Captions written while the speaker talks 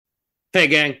Hey,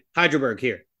 gang, Hydraberg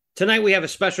here. Tonight we have a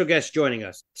special guest joining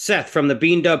us, Seth from the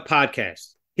Bean Dub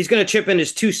podcast. He's going to chip in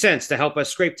his 2 cents to help us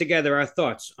scrape together our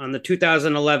thoughts on the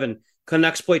 2011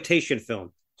 Canuxploitation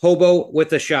film, Hobo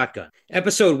with a Shotgun.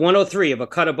 Episode 103 of A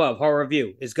Cut Above Horror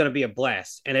Review is going to be a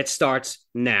blast, and it starts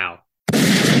now.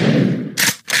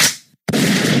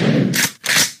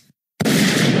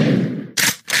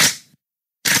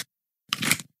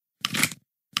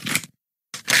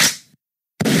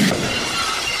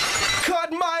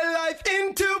 Cut my life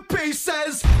into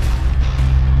pieces.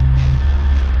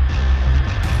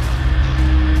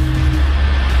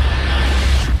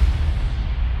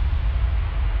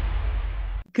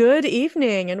 Good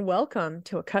evening and welcome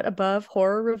to A Cut Above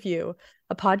Horror Review,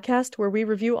 a podcast where we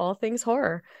review all things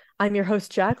horror. I'm your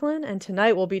host, Jacqueline, and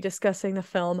tonight we'll be discussing the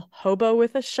film Hobo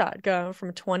with a Shotgun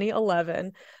from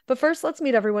 2011. But first, let's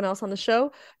meet everyone else on the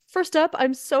show. First up,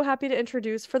 I'm so happy to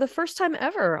introduce, for the first time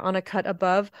ever on A Cut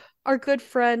Above, our good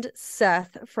friend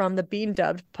Seth from the Bean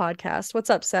Dubbed podcast.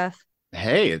 What's up, Seth?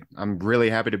 Hey, I'm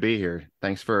really happy to be here.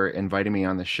 Thanks for inviting me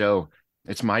on the show.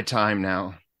 It's my time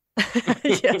now.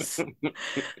 Yes,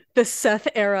 the Seth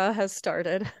era has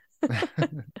started.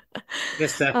 The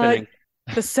Sethening.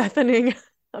 The Sethening.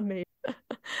 Amazing.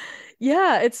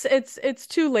 Yeah, it's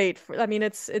too late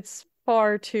it's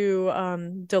far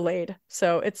too delayed.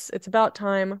 So it's about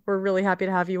time. We're really happy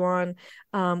to have you on.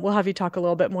 We'll have you talk a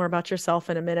little bit more about yourself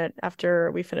in a minute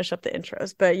after we finish up the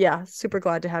intros. But yeah, super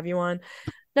glad to have you on.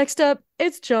 Next up,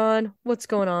 it's John. What's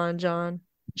going on, John?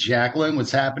 Jacqueline,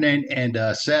 what's happening? And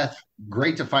Seth,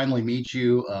 great to finally meet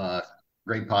you.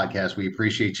 Great podcast. We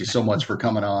appreciate you so much for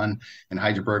coming on. And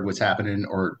Heidelberg, what's happening?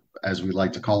 Or as we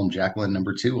like to call him, Jacqueline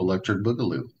number 2, Electric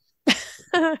Boogaloo.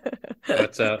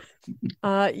 What's up?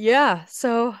 Yeah.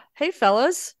 So hey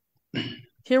fellas,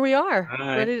 here we are.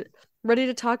 Hi. Ready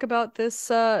to talk about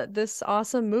this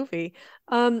awesome movie.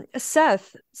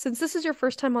 Seth, since this is your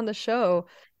first time on the show,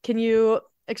 can you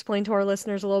explain to our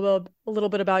listeners a little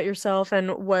bit about yourself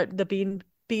and what the Bean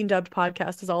Dubbed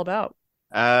podcast is all about?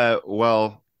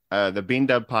 The Bean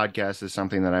Dub podcast is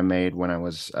something that I made when I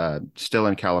was still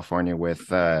in California with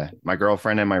my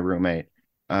girlfriend and my roommate.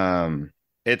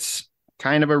 It's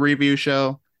kind of a review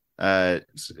show.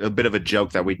 It's a bit of a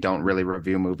joke that we don't really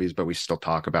review movies, but we still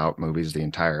talk about movies the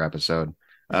entire episode.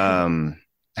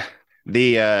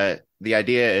 The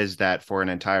idea is that for an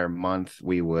entire month,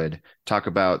 we would talk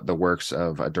about the works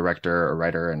of a director, a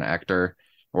writer, an actor,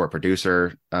 or a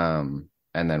producer. And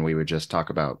then we would just talk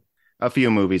about a few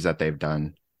movies that they've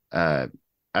done.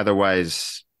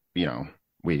 Otherwise,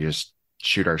 we just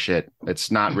shoot our shit.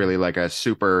 It's not really like a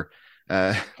super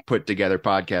put together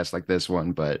podcast like this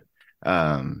one, but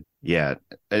yeah,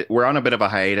 we're on a bit of a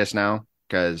hiatus now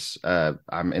because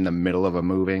I'm in the middle of a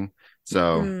moving.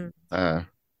 So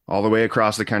all the way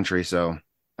across the country. So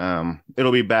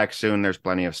it'll be back soon. There's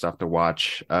plenty of stuff to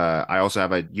watch. I also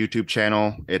have a YouTube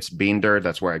channel. It's Beander.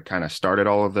 That's where I kind of started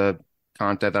all of the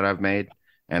content that I've made.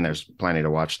 And there's plenty to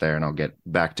watch there. And I'll get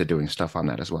back to doing stuff on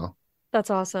that as well. That's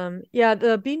awesome. Yeah,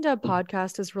 the Bean Dub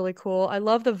podcast is really cool. I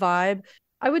love the vibe.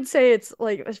 I would say it's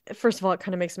like, first of all, it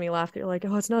kind of makes me laugh. You're like,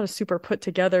 oh, it's not a super put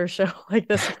together show like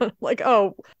this one. Like,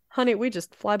 oh, honey, we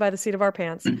just fly by the seat of our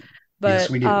pants. But Yes,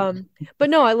 we do. But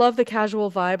no, I love the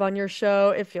casual vibe on your show.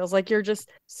 It feels like you're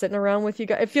just sitting around with you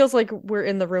guys. It feels like we're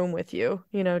in the room with you,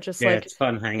 just Yeah, like it's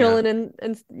fun hanging chilling out.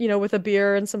 and with a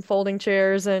beer and some folding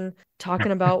chairs and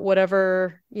talking about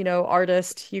whatever,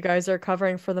 artist you guys are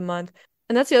covering for the month.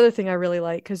 And that's the other thing I really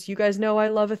like, because you guys know I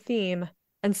love a theme.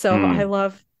 And so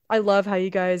I love how you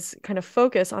guys kind of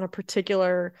focus on a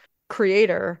particular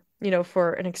creator,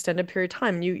 for an extended period of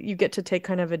time. You get to take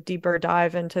kind of a deeper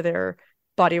dive into their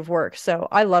body of work. So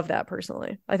I love that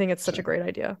personally. I think it's such a great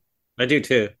idea. I do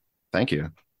too. Thank you.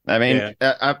 I mean,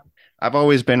 I've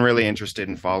always been really interested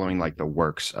in following like the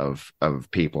works of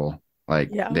people, like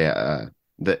the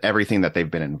everything that they've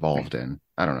been involved in.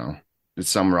 I don't know. There's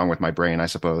something wrong with my brain, I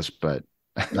suppose, but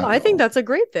No, I think that's a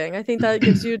great thing. I think that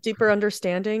gives you a deeper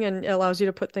understanding and allows you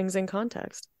to put things in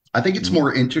context. I think it's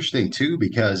more interesting too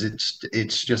because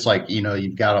it's just like,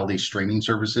 you've got all these streaming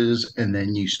services and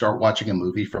then you start watching a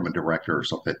movie from a director or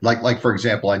something. Like for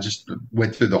example, I just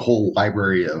went through the whole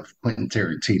library of Quentin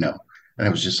Tarantino and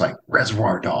it was just like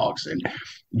Reservoir Dogs and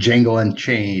Django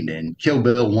Unchained and Kill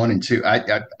Bill 1 and 2.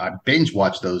 I binge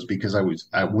watched those because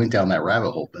I went down that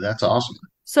rabbit hole, but that's awesome.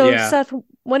 So Yeah. Seth,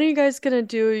 when are you guys gonna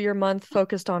do your month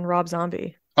focused on Rob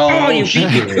Zombie? Oh, you beat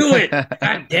me shit. to it.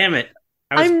 God damn it.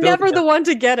 I'm never the one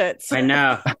to get it. I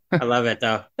know. I love it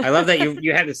though. I love that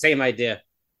you had the same idea.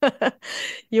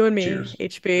 You and me, Cheers.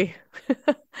 HB.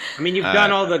 I mean, you've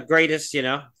done all the greatest,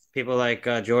 people like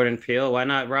Jordan Peele. Why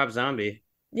not Rob Zombie?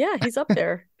 Yeah, he's up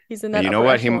there. He's in And that you know upper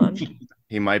what? echelon.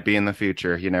 He might be in the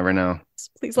future. You never know.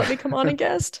 Please let me come on and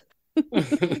guest.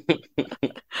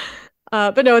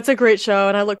 But no, it's a great show,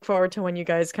 and I look forward to when you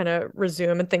guys kind of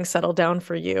resume and things settle down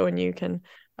for you, and you can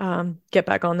get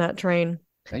back on that train.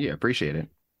 Thank you. Appreciate it.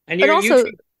 And But your also,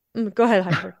 YouTube, go ahead,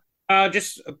 Heidelberg.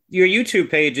 just your YouTube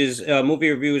page is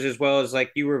movie reviews as well as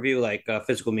like you review like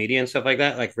physical media and stuff like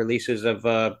that, like releases of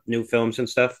new films and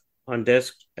stuff on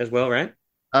disc as well, right?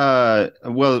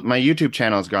 Well, my YouTube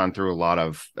channel has gone through a lot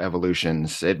of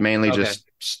evolutions. It mainly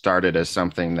just started as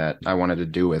something that I wanted to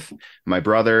do with my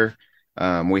brother.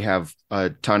 We have a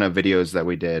ton of videos that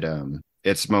we did.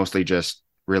 It's mostly just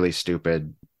really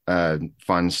stupid,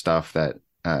 fun stuff that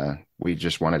we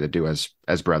just wanted to do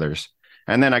as brothers.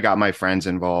 And then I got my friends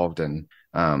involved, and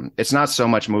it's not so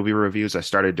much movie reviews. I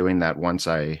started doing that once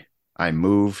I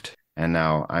moved, and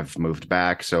now I've moved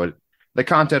back. So the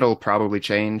content will probably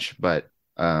change, but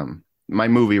my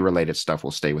movie related stuff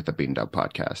will stay with the Bean Dub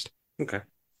podcast. Okay.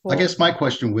 I guess my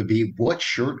question would be, what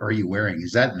shirt are you wearing?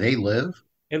 Is that They Live?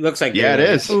 It looks like Yeah, it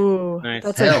is. Ooh, Nice.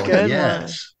 that's Hell a good one.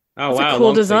 yes. Oh That's wow, a cool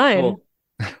long sleeve, design. cool.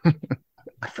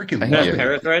 I freaking Thank love you. it.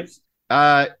 Parathreads?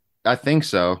 I think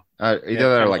so. Either Yeah,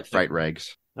 they're kinda like like fright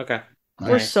regs. Okay.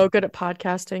 We're Nice. so good at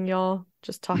podcasting, y'all.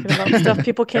 Just talking about stuff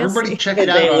people can't Everybody see. check it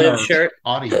They out on Live our shirt.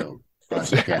 audio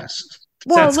podcast.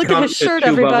 Well, Seth's look at come his to shirt, Chew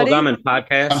everybody. Bubblegum and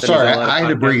podcast. I'm and sorry, does a lot of I had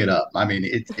to podcasts. bring it up. I mean,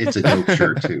 it's a dope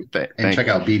shirt too. And Thank check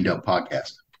you. out Bean Dub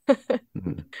Podcast.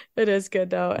 It is good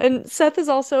though. And Seth is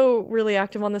also really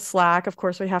active on the Slack. Of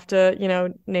course, we have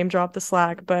to, name drop the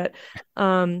Slack, but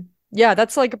yeah,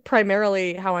 that's like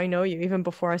primarily how I know you, even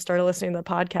before I started listening to the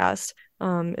podcast.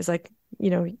 Is like,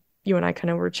 you and I kind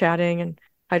of were chatting, and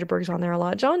Heidelberg's on there a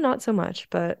lot. John, not so much,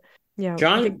 but yeah.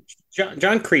 I think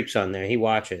John creeps on there. He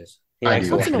watches. He I likes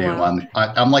do. to Once in a watch.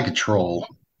 while. I'm like a troll,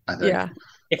 I think. yeah.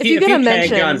 If If you you get a tag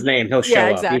mention- John's name, he'll show Yeah,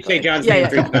 up. exactly. You say John's Yeah, name yeah.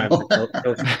 3 times,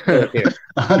 he'll appear.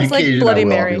 On He's like occasion, Bloody I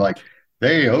will. I'll Mary. be like,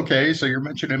 hey, okay, so you're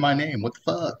mentioning my name. What the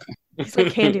fuck? He's like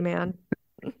Candyman.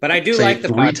 But I do Say like it the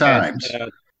 3 podcast, times.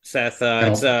 Seth.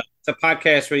 It's a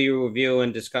podcast where you review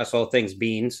and discuss all things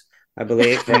beans, I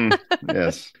believe.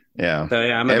 Yes. Yeah. So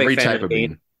yeah, I'm a Every big fan type of bean.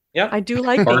 bean. Yep. I do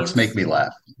like Farts beans. make me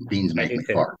laugh. Beans make do me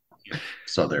too. fart.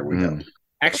 So there we go.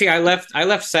 Actually, I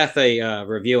left Seth a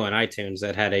review on iTunes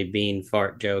that had a bean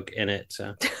fart joke in it.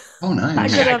 So Oh, nice.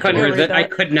 I could have to go read that. I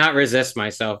could not resist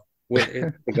myself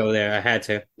to go there. I had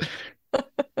to.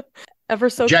 Ever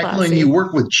so Jacqueline, classy. you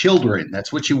work with children.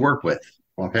 That's what you work with.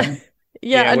 Okay.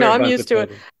 Yeah, we're no, a I'm bunch used of to it.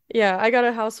 children. Yeah, I got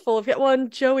a house full of one.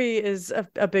 Joey is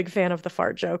a big fan of the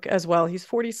fart joke as well. He's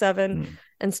 47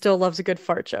 and still loves a good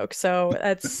fart joke. So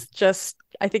that's just,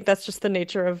 I think that's just the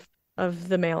nature of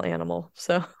the male animal.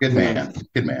 So Good man.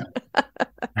 Good man.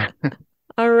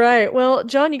 all right. Well,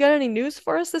 John, you got any news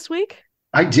for us this week?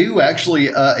 I do actually.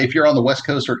 If you're on the West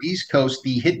Coast or East Coast,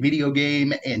 the hit video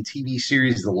game and TV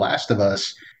series The Last of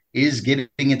Us is getting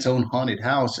its own haunted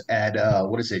house at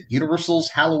Universal's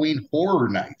Halloween Horror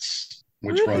Nights,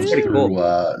 which runs Woohoo.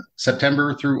 through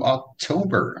September through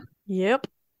October. Yep.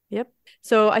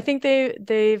 So I think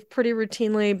they've pretty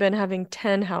routinely been having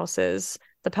 10 houses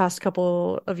the past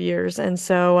couple of years, and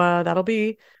so that'll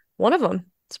be one of them.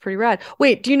 It's pretty rad.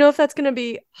 Wait, do you know if that's going to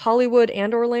be Hollywood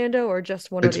and Orlando, or just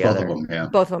one It's or the both other? of them. Yeah.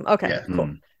 Both of them. Okay, Yeah.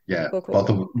 cool. Yeah,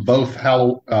 Cool. both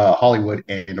Hollywood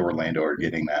and Orlando are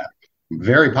getting that.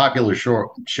 Very popular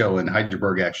show, and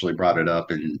Heidelberg actually brought it up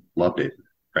and loved it.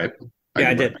 Right? Yeah, I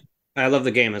Heidelberg. did. I love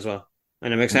the game as well.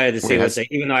 And I'm excited to see Wait, what they,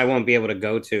 even though I won't be able to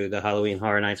go to the Halloween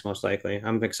Horror Nights most likely,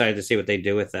 I'm excited to see what they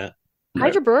do with that.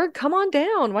 Heidelberg, come on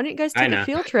down. Why don't you guys I take know. a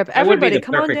field trip? That would be Everybody, the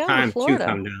come on perfect down time to Florida.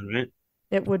 come down, right?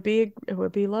 It would be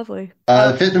lovely.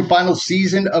 The fifth and final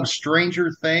season of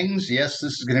Stranger Things. Yes,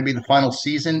 this is going to be the final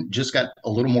season. Just got a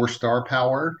little more star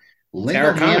power. Linda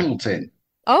Sarah Connor. Hamilton.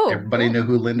 Oh, Everybody know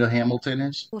who Linda Hamilton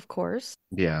is? well, of course.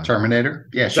 Yeah. Terminator.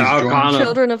 Yeah, she's Sarah joined. Connor.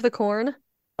 Children of the Corn.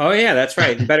 Oh yeah, that's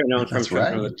right. Better known from That's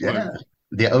Children right. of the Corn. Yeah,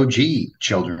 the OG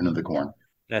Children of the Corn.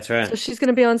 That's right. So she's going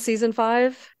to be on season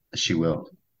 5. She will.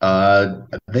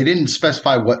 They didn't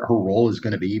specify what her role is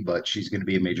going to be, but she's going to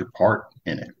be a major part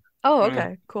in it. Oh, Mm.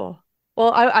 okay, cool.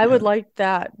 Well, I would like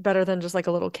that better than just like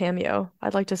a little cameo.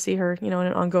 I'd like to see her, in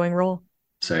an ongoing role.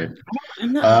 So,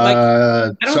 I'm not,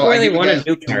 I don't so really give you want a guys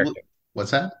new character.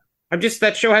 What's that?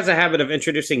 That show has a habit of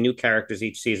introducing new characters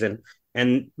each season,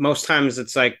 and most times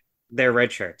it's like they're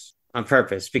red shirts on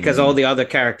purpose because all the other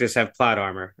characters have plot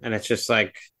armor, and it's just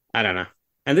like I don't know.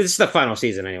 And this is the final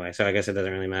season anyway, so I guess it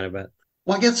doesn't really matter. But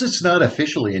Well, I guess it's not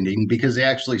officially ending because they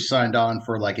actually signed on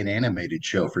for like an animated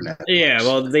show for Netflix. yeah,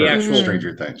 well, the for actual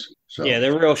Stranger Things. So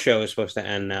the real show is supposed to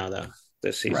end now though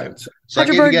this season. Right. So. So I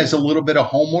gave you Heidelberg- guys a little bit of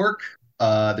homework.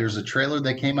 there's a trailer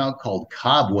that came out called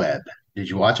Cobweb. Did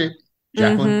you watch it,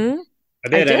 Jacqueline? Mm-hmm. I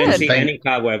did. I didn't did. see any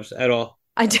cobwebs at all.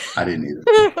 I did. I didn't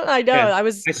either. I know. Yeah. I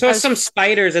saw was some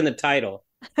spiders in the title,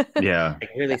 Yeah. like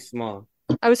really small.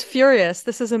 I was furious.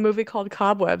 This is a movie called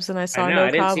Cobwebs, and I I saw know. no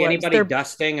I didn't see cobwebs. anybody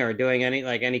dusting or doing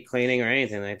any cleaning or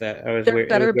anything like that. I was There weird.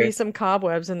 It was better be weird. some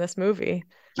cobwebs in this movie,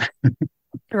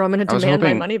 or I'm going to I was demand my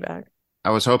hoping- money back. I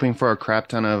was hoping for a crap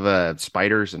ton of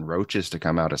spiders and roaches to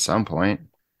come out at some point.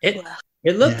 It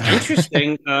it looked Yeah.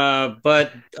 interesting,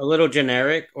 but a little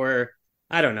generic, or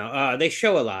I don't know. They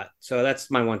show a lot, so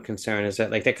that's my one concern is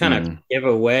that like they kind of give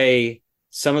away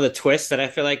some of the twists that I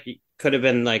feel like could have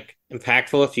been like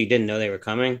impactful if you didn't know they were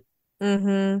coming.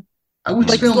 Mm-hmm. I was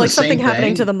Like feeling the something same happening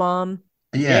thing. to the mom.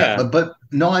 Yeah, Yeah. but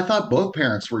no, I thought both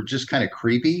parents were just kind of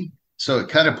creepy. So it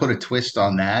kind of put a twist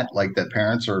on that, like that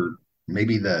parents are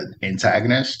maybe the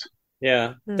antagonist.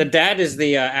 Yeah, Hmm. the dad is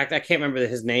the act. I can't remember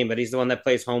his name, but he's the one that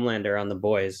plays Homelander on The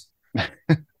Boys.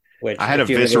 Which I had a if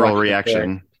you ever visceral watched The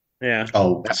reaction. Boys- Yeah,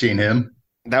 Oh, seeing him.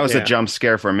 That was Yeah. a jump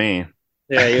scare for me.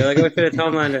 yeah. You're like, look at it's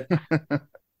Homelander.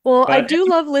 Well, I But- do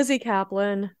love Lizzie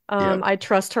Kaplan. Yeah. I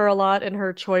trust her a lot in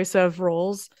her choice of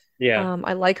roles. Yeah,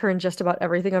 I like her in just about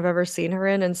everything I've ever seen her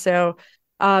in, and so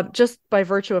just by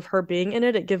virtue of her being in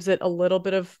it, it gives it a little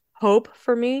bit of hope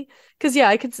for me. Because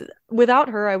yeah, without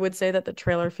her, I would say that the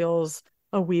trailer feels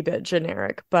a wee bit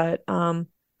generic, but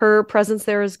her presence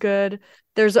there is good.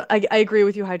 I agree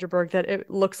with you, Hydraberg, that it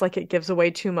looks like it gives away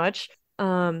too much.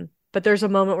 But there's a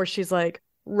moment where she's like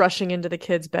rushing into the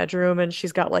kid's bedroom and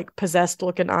she's got like possessed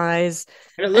looking eyes.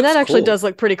 and it And looks that actually cool. does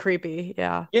look pretty creepy.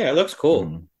 Yeah. Yeah, it looks cool.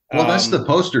 Mm. Well, that's Um, the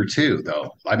poster too,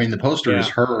 though. I mean, the poster is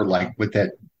Yeah. her like with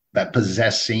that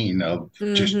possessed scene of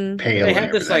just Mhm. pale They and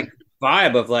have this everything.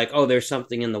 like vibe of like, oh, there's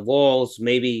something in the walls,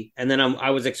 maybe, and then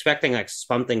I was expecting like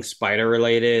something spider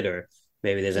related, or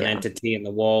maybe there's an Yeah. entity in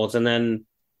the walls, and then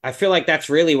I feel like that's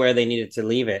really where they needed to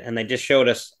leave it, and they just showed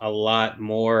us a lot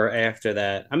more after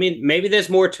that. I mean, maybe there's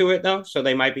more to it though, so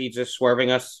they might be just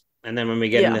swerving us, and then when we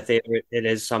get in Yeah. the theater, it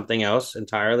is something else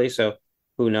entirely. So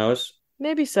who knows?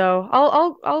 Maybe so.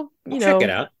 I'll I'll check it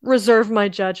out. reserve my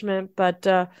judgment, but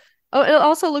it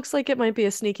also looks like it might be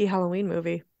a sneaky Halloween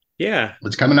movie. Yeah,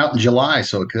 It's coming out in July,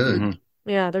 so it could. Mhm.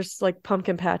 Yeah, there's like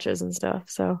pumpkin patches and stuff.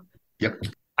 So Yep.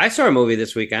 I saw a movie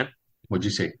this weekend. What'd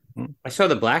you say? I saw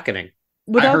The Blackening.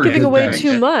 without heard giving good away things.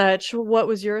 too much, what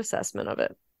was your assessment of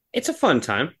it? It's a fun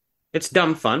time. It's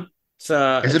dumb fun. Is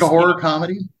it It's, a horror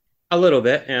comedy? A little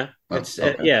bit, yeah. Oh, It's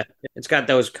okay. yeah, it's got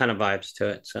those kind of vibes to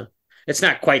it. So it's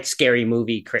not quite scary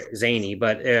movie zany,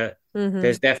 but Mhm.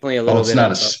 there's definitely a Oh, little it's bit not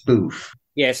of a spoof.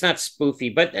 yeah, it's not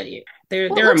spoofy, but there Well,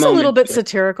 it there are looks a moments. little bit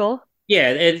satirical. Yeah,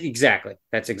 exactly.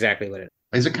 That's exactly what it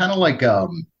is. Is it kind of like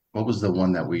what was the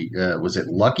one that we was it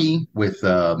Lucky with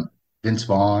Vince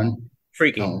Vaughn?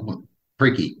 Freaky. Oh,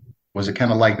 Freaky. Was it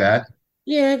kind of like that?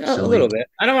 Yeah, a Silly. little bit.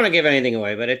 I don't want to give anything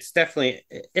away, but it's definitely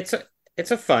it's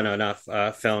a fun enough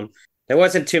film. There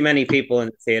wasn't too many people in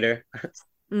the theater,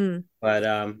 Mm. but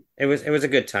it was a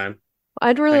good time.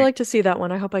 I'd really Thanks. like to see that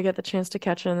one. I hope I get the chance to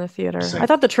catch it in the theater. Same. I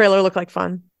thought the trailer looked like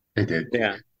fun. It did.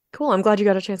 Yeah, Cool. I'm glad you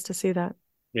got a chance to see that.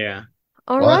 yeah.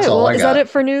 All Well, right. that's all Well, I is that got. it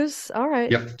for news? All right,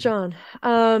 Yep. John.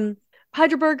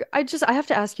 Hydraberg, I have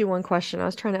to ask you one question. I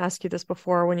was trying to ask you this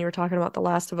before when you were talking about The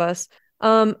Last of Us.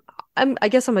 I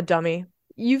guess I'm a dummy.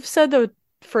 You've said the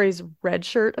phrase red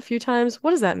shirt a few times.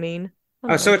 What does that mean? I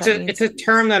don't Oh, know so what it's that a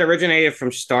term that originated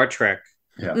from Star Trek.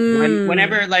 Yeah. means.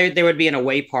 Whenever like there would be an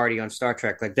away party on Star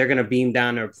Trek, like they're gonna beam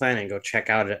down to a planet and go check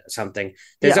out something.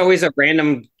 There's Yeah. always a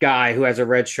random guy who has a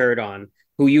red shirt on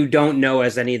who you don't know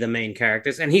as any of the main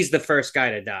characters, and he's the first guy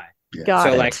to die. Yeah. Got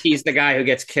So it. like he's the guy who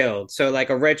gets killed. So like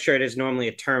a red shirt is normally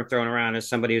a term thrown around as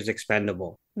somebody who's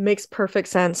expendable. Makes perfect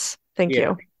sense. Thank Yeah.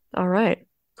 you. All right.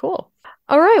 Cool.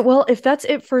 All right. Well, if that's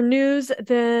it for news,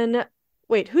 then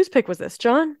wait, whose pick was this?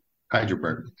 John?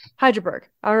 Hydraberg. Hydraberg.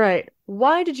 All right.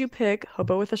 Why did you pick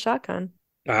Hobo with a Shotgun?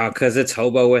 Because it's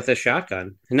Hobo with a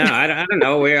shotgun. No, I don't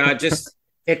know. We're just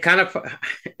it kind of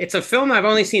it's a film I've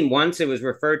only seen once. It was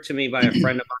referred to me by a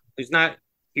friend of mine who's not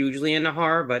hugely into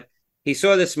horror, but he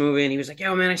saw this movie and he was like,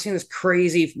 "Yo, man, I seen this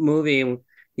crazy movie. And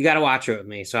you got to watch it with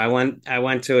me." So I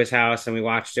went to his house and we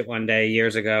watched it one day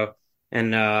years ago,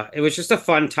 and it was just a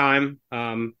fun time.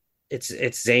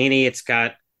 It's zany. It's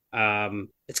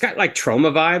got like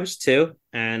trauma vibes too,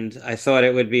 and I thought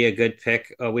it would be a good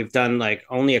pick. We've done like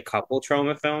only a couple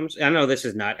trauma films. I know this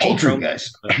is not a trauma,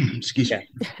 Poltergeist. Excuse me.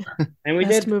 and we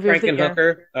Best did movie of the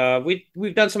Frankenhooker.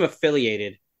 We've done some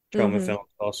affiliated trauma Mhm. films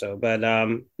also, but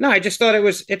no, I just thought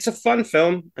it's a fun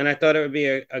film, and I thought it would be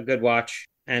a good watch,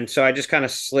 and so I just kind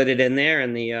of slid it in there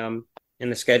in the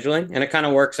scheduling, and it kind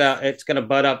of works out. It's going to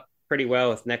butt up pretty well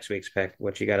with next week's pick,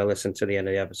 which you got to listen to the end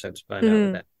of the episode to find out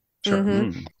with that. Sure.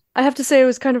 Mm-hmm. I have to say it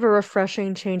was kind of a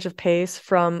refreshing change of pace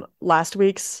from last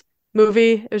week's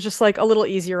movie. It was just like a little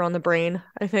easier on the brain,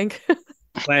 I think.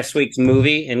 Last week's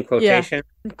movie in quotation,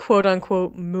 quote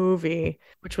unquote movie,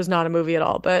 which was not a movie at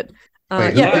all, but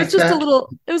Wait, it was just a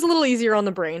little easier on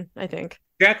the brain, I think.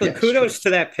 Jacqueline, kudos to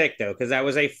that pick though, because that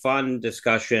was a fun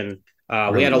discussion.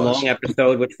 We had a long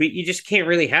episode, which you just can't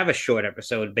really have a short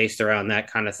episode based around that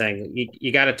kind of thing.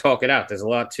 You got to talk it out. There's a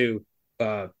lot to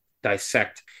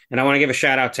dissect, and I want to give a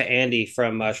shout out to Andy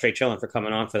from Straight Chillin' for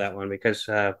coming on for that one, because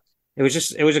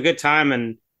it was a good time,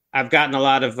 and I've gotten a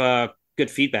lot of good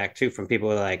feedback too from people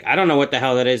who are like, I don't know what the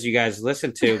hell that is you guys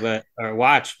listen to or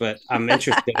watch, but I'm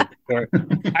interested. Or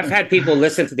I've had people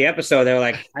listen to the episode, they're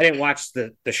like, I didn't watch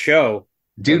the show.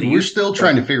 Dude, we're still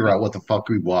trying to figure out what the fuck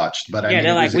we watched, but I mean,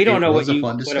 they're like, we don't know what it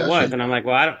was, and I'm like,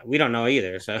 well, we don't know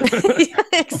either. So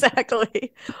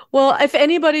exactly. Well, if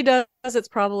anybody does, it's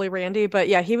probably Randy. But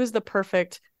yeah, he was the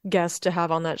perfect guest to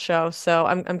have on that show, so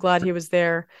I'm glad he was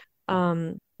there.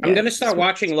 I'm gonna start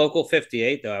watching Local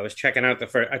 58 though. I was checking out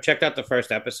I checked out the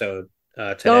first episode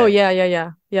today. Oh yeah.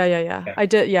 I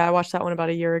did. Yeah, I watched that one about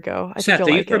a year ago. Seth, are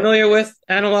you familiar with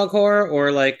analog horror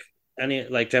or like any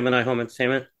like Gemini Home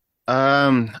Entertainment?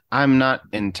 I'm not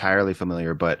entirely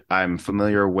familiar, but I'm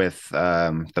familiar with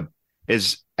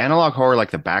is analog horror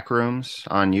like the Backrooms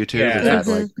on YouTube? Yeah, is that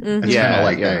like it's kind of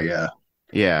like that,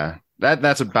 yeah.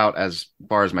 That's about as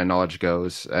far as my knowledge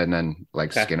goes, and then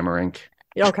like Skinamarink.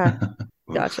 Okay,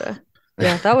 gotcha.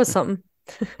 Yeah, that was something.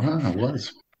 It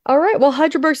was. All right, well,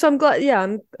 Hydraberg, so I'm glad.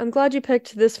 Yeah, I'm glad you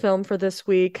picked this film for this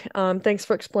week. Thanks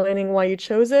for explaining why you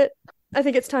chose it. I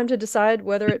think it's time to decide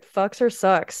whether it fucks or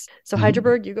sucks. So,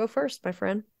 Hydraberg, you go first, my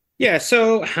friend. Yeah,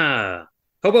 so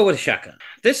Hobo with a Shotgun.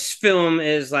 This film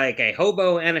is like a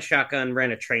hobo and a shotgun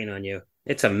ran a train on you.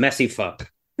 It's a messy fuck.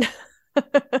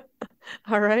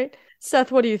 All right.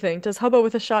 Seth, what do you think? Does Hobo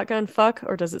with a Shotgun fuck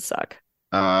or does it suck?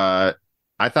 I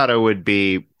thought it would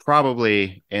be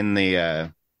probably in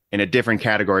a different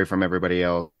category from everybody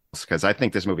else, because I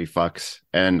think this movie fucks,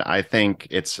 and I think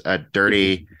it's a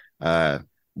dirty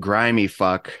grimy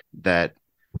fuck that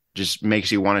just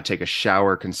makes you want to take a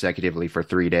shower consecutively for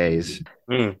 3 days.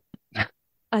 And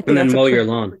then mow your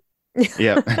lawn.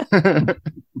 Yeah.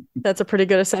 That's a pretty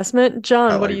good assessment.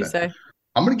 John, what do you say?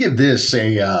 I'm going to give this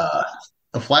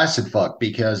a flaccid fuck,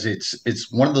 because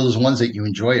it's one of those ones that you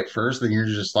enjoy at first, then you're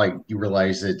just like, you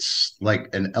realize it's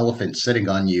like an elephant sitting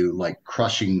on you, like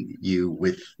crushing you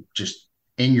with just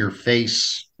in your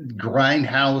face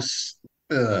grindhouse.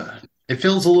 It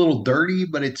feels a little dirty,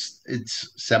 but it's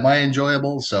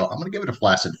semi-enjoyable. So I'm going to give it a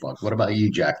flaccid fuck. What about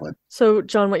you, Jacqueline? So,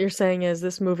 John, what you're saying is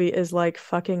this movie is like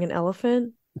fucking an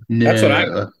elephant? No, that's what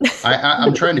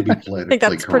I'm trying to be politically I think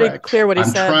that's correct. pretty clear what he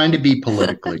said. I'm trying to be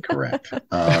politically correct.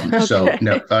 Okay. So,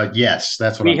 no, yes,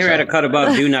 that's what we I'm here saying. at A Cut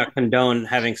Above do not condone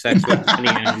having sex with any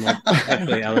animal,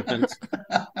 especially elephants.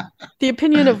 The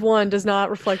opinion of one does not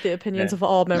reflect the opinions of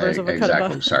all members of A Cut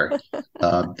Above. Exactly,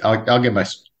 sorry. I'll get my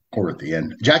score at the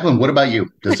end. Jacqueline, what about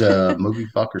you? Does a movie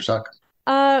fuck or suck?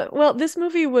 Well, this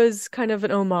movie was kind of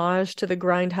an homage to the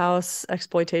grindhouse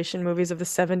exploitation movies of the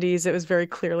 70s. It was very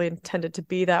clearly intended to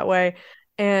be that way.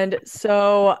 And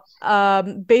so,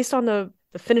 based on the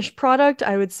finished product,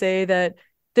 I would say that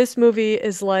this movie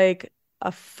is like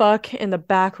a fuck in the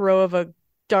back row of a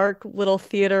dark little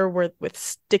theater with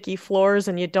sticky floors,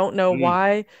 and you don't know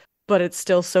why, but it's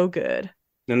still so good.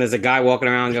 And there's a guy walking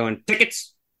around going,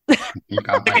 tickets! You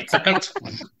got my tickets?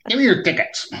 Give me your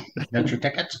tickets. That's your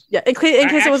tickets? Yeah, in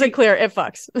case it wasn't clear, it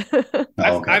fucks.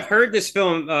 I've heard this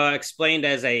film explained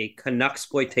as a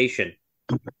Canucksploitation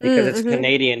because it's a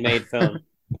Canadian-made film.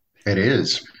 It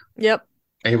is. Yep.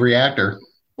 Avery actor.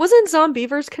 Wasn't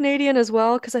Zombievers Canadian as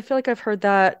well? Because I feel like I've heard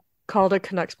that called a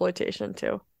Canucksploitation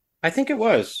too. I think it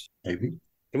was. Maybe.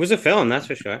 It was a film, that's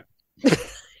for sure.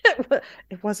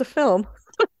 It was a film.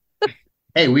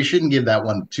 Hey, we shouldn't give that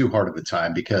one too hard of a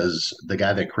time, because the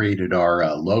guy that created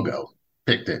our logo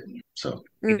picked it. So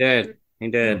he did.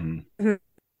 Mm-hmm.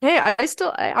 Hey, I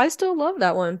still love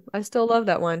that one. I still love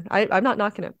that one. I'm not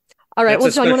knocking it. All right,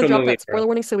 That's well, John, you want to drop movie, that spoiler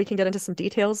warning so we can get into some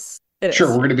details? Sure,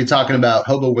 we're going to be talking about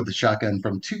Hobo with a Shotgun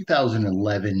from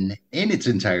 2011 in its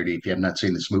entirety. If you have not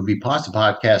seen this movie, pause the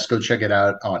podcast, go check it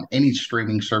out on any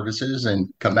streaming services,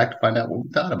 and come back to find out what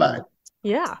we thought about it.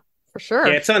 Yeah, for sure.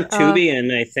 Yeah, it's on Tubi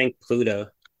and I think Pluto.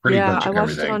 Pretty much I watched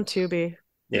everything. it on Tubi.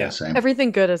 Yeah, same.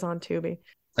 Everything good is on Tubi.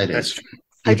 It is.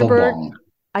 Hydraberg,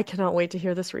 I cannot wait to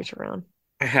hear this reach around.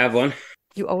 I have one.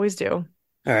 You always do.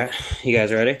 All right, you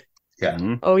guys ready?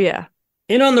 Yeah. Oh, yeah.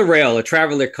 In on the rail, a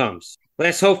traveler comes.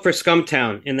 Last hope for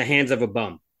Scumtown in the hands of a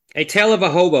bum. A tale of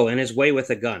a hobo and his way with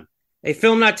a gun. A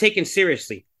film not taken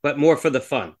seriously, but more for the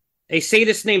fun. A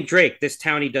sadist named Drake, this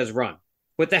town he does run,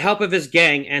 with the help of his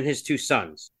gang and his two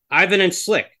sons, Ivan and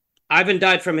Slick. Ivan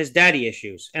died from his daddy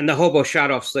issues, and the hobo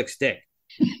shot off Slick's dick.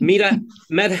 Met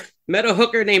a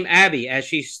hooker named Abby as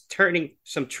she's turning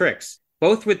some tricks,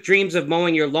 both with dreams of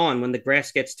mowing your lawn when the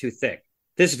grass gets too thick.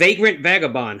 This vagrant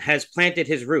vagabond has planted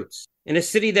his roots in a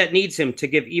city that needs him to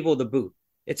give evil the boot.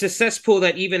 It's a cesspool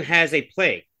that even has a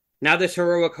plague. Now this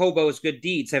heroic hobo's good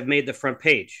deeds have made the front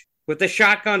page. With a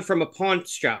shotgun from a pawn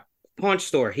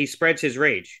store, he spreads his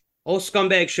rage. Old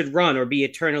scumbag should run or be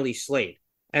eternally slayed,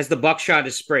 as the buckshot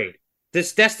is sprayed.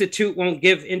 This destitute won't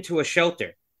give into a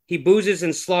shelter. He boozes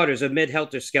and slaughters amid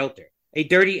helter-skelter. A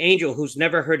dirty angel who's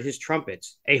never heard his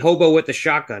trumpets. A hobo with a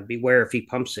shotgun, beware if he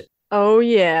pumps it. Oh,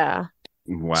 yeah.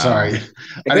 Wow. Sorry.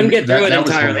 I couldn't get through it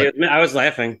entirely. I was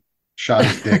laughing. Shot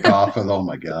his dick off with, oh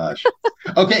my gosh.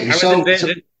 Okay,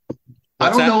 I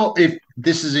don't know if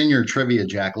this is in your trivia,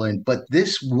 Jacqueline, but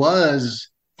this was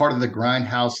part of the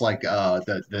Grindhouse, like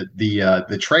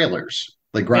the trailers.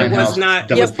 The Grindhouse. It was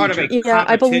not. It was part of a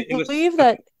I believe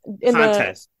that in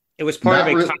contest. It was part of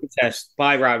a contest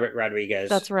by Robert Rodriguez.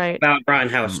 That's right. About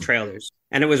Grindhouse trailers,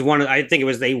 and it was one of. I think it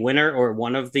was the winner or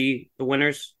one of the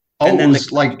winners. Oh, and then it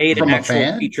was like made from an a actual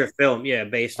fan? feature film. Yeah,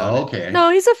 based on. Oh, okay.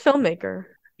 No, he's a filmmaker.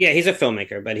 Yeah, he's a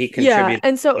filmmaker, but he contributed. Yeah,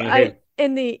 and so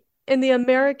in the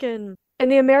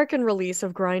American release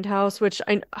of Grindhouse, which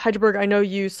Heidelberg, I know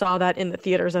you saw that in the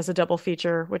theaters as a double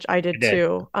feature, which I did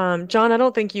too. John, I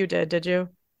don't think you did you?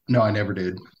 No, I never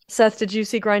did. Seth, did you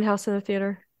see Grindhouse in the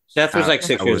theater? Seth was like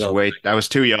 6 years old. I was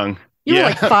too young. You were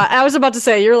like 5. I was about to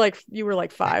say you were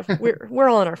like 5. We're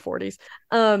all in our 40s.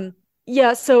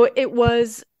 Yeah, so it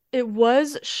was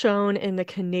shown in the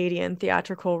Canadian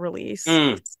theatrical release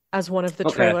as one of the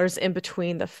trailers in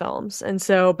between the films. And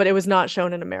so, but it was not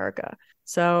shown in America.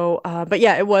 So, but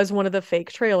yeah, it was one of the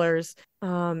fake trailers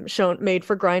made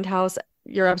for Grindhouse.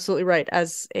 You're absolutely right,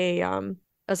 as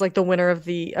like the winner of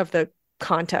the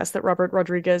contest that Robert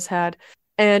Rodriguez had.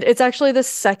 And it's actually the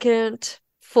second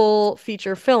full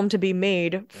feature film to be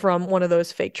made from one of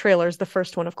those fake trailers. The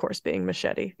first one, of course, being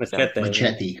Machete.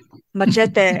 Machete.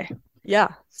 Yeah,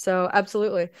 so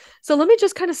absolutely. So let me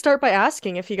just kind of start by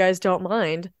asking, if you guys don't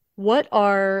mind, what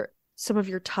are some of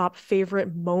your top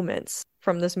favorite moments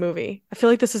from this movie? I feel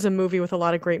like this is a movie with a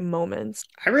lot of great moments.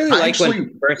 I really like when he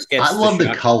first gets. I love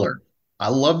the color. I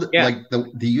love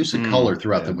the use of color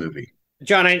throughout the movie.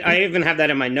 John, I even have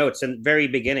that in my notes in the very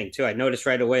beginning too. I noticed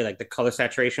right away, like the color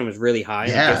saturation was really high.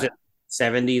 Yeah. It gives it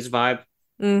 70s vibe.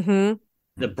 Mm-hmm.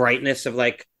 The brightness of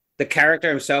like the character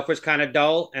himself was kind of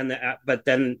dull, and but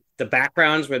then the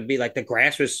backgrounds would be like the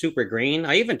grass was super green.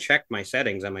 I even checked my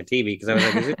settings on my TV because I was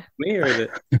like, is it me or is it?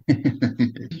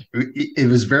 It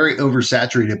was very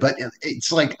oversaturated, but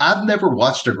it's like I've never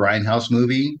watched a Grindhouse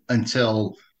movie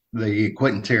until the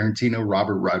Quentin Tarantino,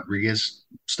 Robert Rodriguez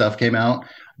stuff came out.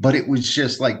 But it was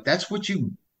just like that's what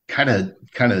you kind of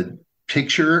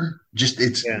picture. Just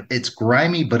it's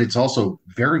grimy, but it's also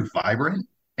very vibrant,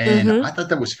 and I thought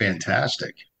that was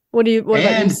fantastic. What about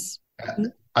you?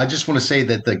 I just want to say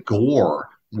that the gore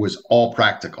was all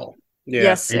practical. Yeah.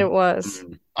 Yes, it was.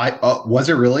 Was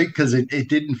it really? Because it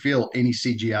didn't feel any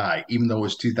CGI, even though it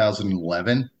was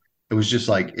 2011. It was just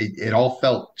like it all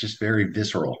felt just very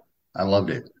visceral. I loved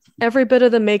it. Every bit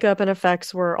of the makeup and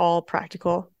effects were all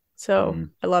practical. So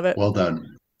I love it. Well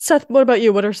done. Seth, what about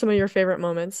you? What are some of your favorite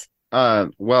moments?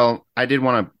 Well, I did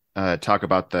want to talk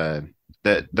about the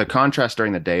contrast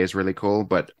during the day is really cool,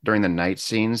 but during the night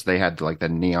scenes, they had like the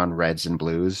neon reds and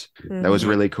blues. That was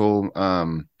really cool.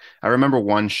 I remember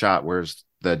one shot where it's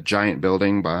the giant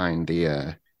building behind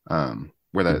the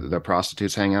where the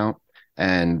prostitutes hang out,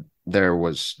 and there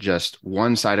was just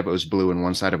one side of it was blue and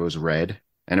one side of it was red,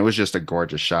 and it was just a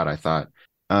gorgeous shot, I thought.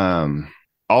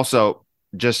 Also,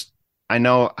 just I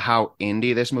know how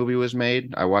indie this movie was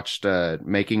made. I watched a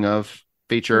making of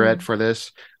featurette for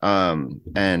this,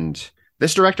 and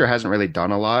this director hasn't really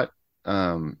done a lot.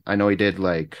 I know he did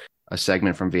like a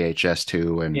segment from VHS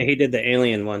too, and he did the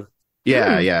Alien one.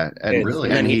 Yeah, and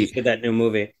really, and he just did that new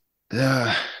movie.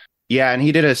 Yeah, and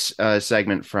he did a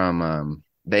segment from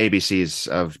the ABCs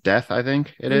of Death, I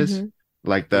think it is,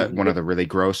 like one of the really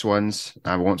gross ones.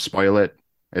 I won't spoil it.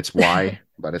 It's why,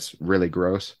 but it's really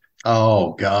gross.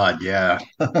 Oh God, yeah.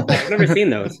 I've never seen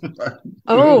those.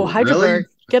 Oh, Heidelberg, really?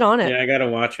 Get on it. Yeah, I gotta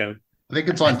watch them. I think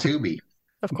it's on Tubi.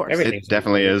 Of course, it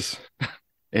definitely is.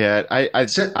 Yeah,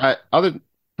 Seth, I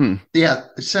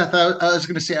was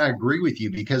going to say I agree with you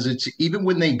because it's even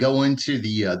when they go into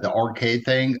the arcade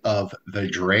thing of the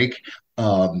Drake,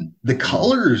 The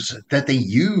colors that they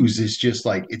use is just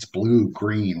like it's blue,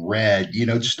 green, red,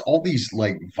 just all these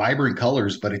like vibrant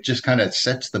colors, but it just kind of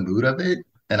sets the mood of it.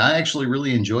 And I actually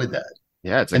really enjoyed that.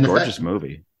 Yeah, it's a And the gorgeous fact,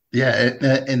 movie. yeah,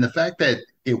 and the fact that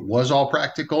it was all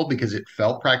practical because it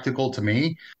felt practical to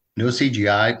me, no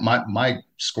CGI, my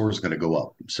score is going to go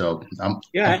up. So I'm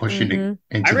Yeah, pushing it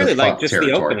I into the really like fuck just the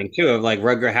territory. opening too of like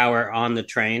Rutger Hauer on the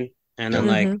train, and then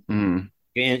Yep. like Mm.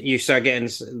 and you start getting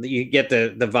you get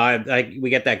the vibe, like we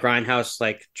get that grindhouse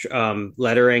like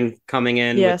lettering coming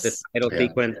in with the Yes. title Yeah.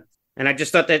 sequence, and I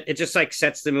just thought that it just like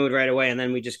sets the mood right away, and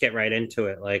then we just get right into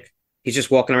it. Like he's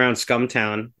just walking around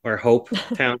Scumtown or Hope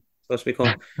Town, supposed to be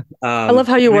called. I love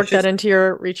how you And work it's that just into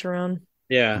your reach around.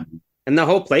 yeah, and the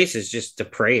whole place is just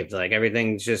depraved. Like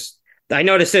everything's just. I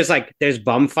noticed there's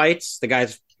bum fights. The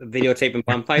guys videotaping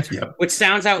bum fights, Yep. which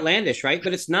sounds outlandish, right?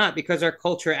 But it's not because our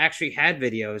culture actually had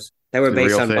videos that were It's a based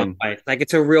real on bum thing. fights. Like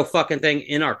it's a real fucking thing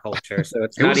in our culture. So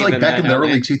it's It not was like even back that in the early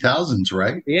outlandish. 2000s,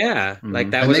 right? Yeah, like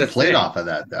Mhm. that And was they a played thing. off of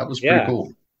that. That was pretty Yeah.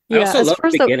 cool. I Yeah, also as love far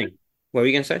as the beginning. What were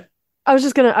you gonna say? I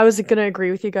was gonna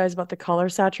agree with you guys about the color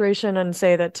saturation and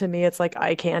say that to me it's like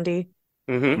eye candy.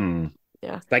 Mm-hmm. Mm.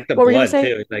 Yeah. Like the What were you gonna blood say?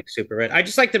 too. It's like super red. I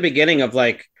just like the beginning of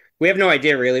like we have no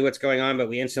idea really what's going on, but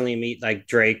we instantly meet like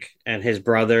Drake and his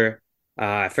brother.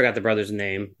 I forgot the brother's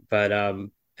name, but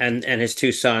and his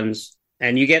two sons,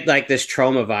 and you get like this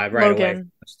trauma vibe right away.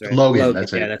 Logan. Logan,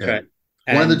 that's Yeah, it. that's Yeah. right.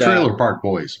 One of the And Trailer Park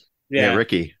Boys. Yeah, yeah,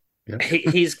 Ricky. Yeah.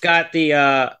 he's got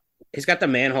the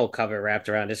manhole cover wrapped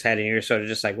around his head, and you're sort of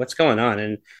just like, what's going on?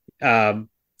 And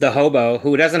the hobo,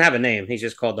 who doesn't have a name, he's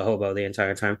just called the hobo the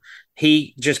entire time.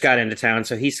 He just got into town,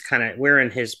 so he's kind of we're in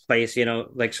his place,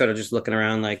 like sort of just looking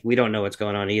around, like we don't know what's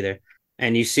going on either.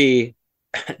 And you see,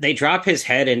 they drop his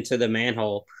head into the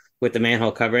manhole with the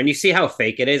manhole cover, and you see how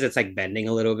fake it is. It's like bending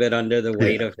a little bit under the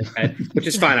weight Yeah. of his head, which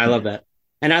is fine. I love that,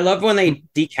 and I love when they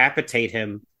decapitate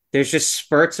him. There's just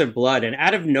spurts of blood, and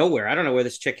out of nowhere, I don't know where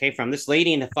this chick came from. This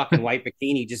lady in the fucking white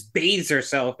bikini just bathes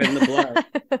herself in the blood,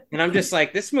 and I'm just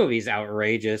like, this movie's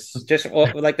outrageous. Just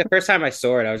like the first time I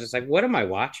saw it, I was just like, what am I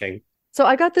watching? So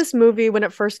I got this movie when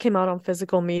it first came out on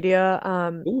physical media.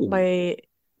 Ooh.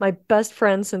 My best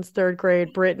friend since third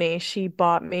grade, Brittany, she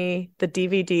bought me the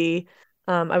DVD.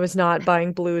 I was not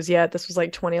buying blues yet. This was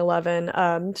like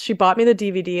 2011. She bought me the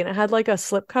DVD and it had like a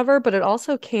slipcover, but it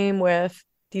also came with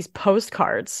these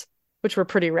postcards, which were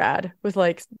pretty rad, with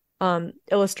like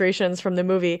illustrations from the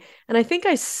movie. And I think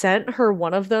I sent her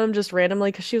one of them just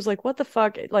randomly because she was like, what the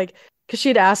fuck? Like, because she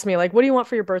had asked me, like, what do you want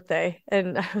for your birthday?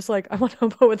 And I was like, I want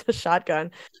Hobo with a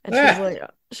shotgun. And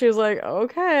she was like,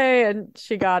 okay. And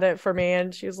she got it for me.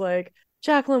 And she was like,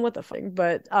 Jacqueline, what the fuck?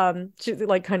 But she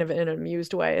like kind of in an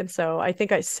amused way. And so I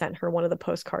think I sent her one of the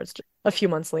postcards a few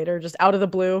months later, just out of the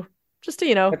blue, just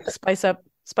to,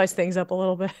 spice things up a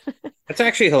little bit. That's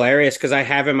actually hilarious because I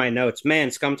have in my notes, man,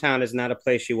 Scumtown is not a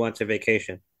place you want to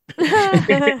vacation.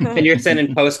 And you're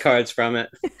sending postcards from it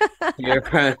to your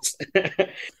friends.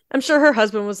 I'm sure her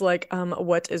husband was like,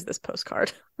 what is this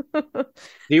postcard? Do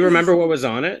you remember what was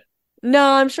on it? No,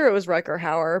 I'm sure it was Rutger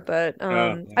Hauer, but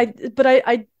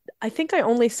I think I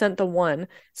only sent the one.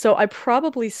 So I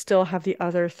probably still have the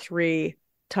other three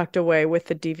tucked away with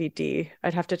the DVD.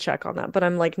 I'd have to check on that, but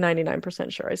I'm like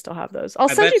 99% sure I still have those. I'll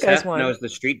send you guys Seth one. knows the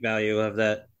street value of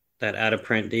that out of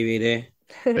print DVD.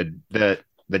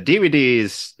 The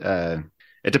DVDs,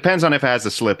 it depends on if it has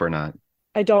a slip or not.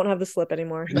 I don't have the slip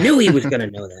anymore. I knew he was going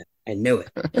to know that. I knew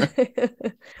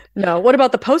it. No, what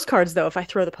about the postcards though? If I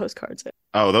throw the postcards in?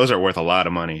 Oh, those are worth a lot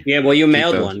of money. Yeah, well, you Keep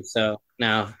mailed those. one, so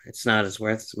now it's not as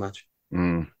worth as much.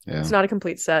 Yeah. It's not a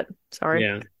complete set. Sorry.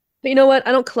 Yeah, But you know what?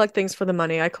 I don't collect things for the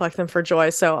money. I collect them for joy.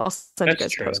 So I'll send you that's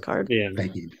guys a true. postcard. Yeah,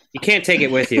 Thank you. you can't take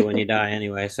it with you when you die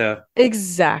anyway. So,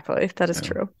 Exactly. That is Yeah.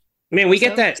 true. man, we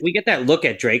get that look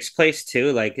at Drake's place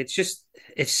too. Like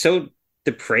it's so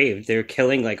depraved. They're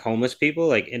killing like homeless people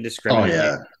like Oh indiscriminately.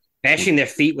 yeah. Bashing their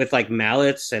feet with like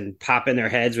mallets and popping their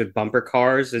heads with bumper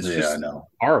cars. It's Yeah, I just know.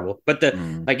 horrible. But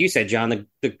Mm. like you said, John,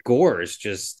 the gore is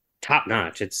just top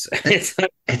notch. It's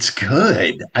It's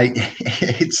good.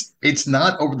 It's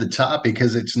not over the top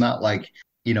because it's not like,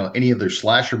 any other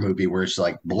slasher movie where it's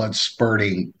like blood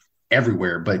spurting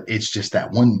everywhere, but it's just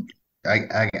that one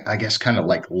I guess kind of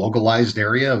like localized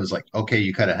area. It was like, okay,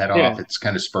 you cut a head Yeah. off, it's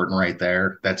kind of spurting right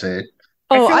there. That's it.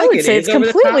 Oh, feel I like would it say is it's over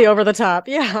the completely top. over the top.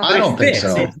 Yeah. I don't think fits.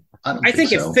 so. I think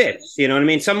so. it fits. You know what I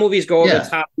mean? Some movies go over Yeah. the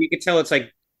top. You could tell it's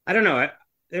like, I don't know.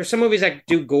 There's some movies that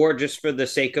do gore just for the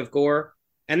sake of gore.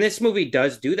 And this movie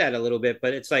does do that a little bit,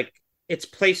 but it's like, it's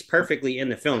placed perfectly in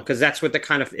the film because that's what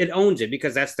it owns it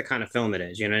because that's the kind of film it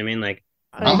is. You know what I mean? Like,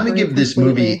 I'm going to agree give this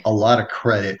completely. movie a lot of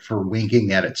credit for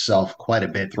winking at itself quite a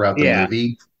bit throughout the Yeah.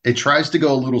 movie. It tries to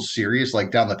go a little serious, like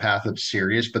down the path of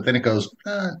serious, but then it goes,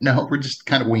 no, we're just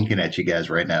kind of winking at you guys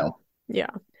right now. Yeah.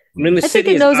 I mean, the I think city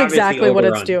it is knows obviously exactly what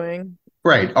it's overrun. doing.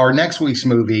 Right. Our next week's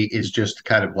movie is just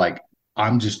kind of like,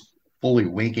 I'm just fully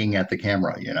winking at the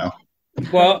camera, you know?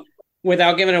 Well,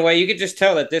 without giving away, you could just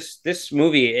tell that this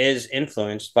movie is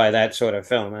influenced by that sort of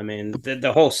film. I mean,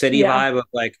 the whole city Yeah. vibe of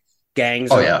like gangs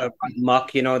Oh, yeah. of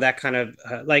muck, that kind of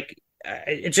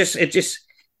it just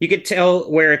you could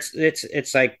tell where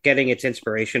it's like getting its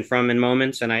inspiration from in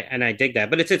moments, and I dig that,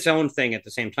 but it's its own thing at the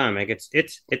same time. Like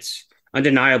it's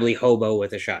undeniably Hobo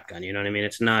with a shotgun. You know what I mean?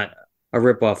 It's not a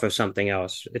ripoff of something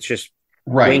else. It's just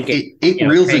Right. winking, It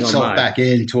reels paying itself homage. back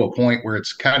into a point where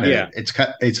it's kind of Yeah.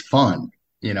 it's fun.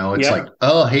 You know, it's Yeah. like,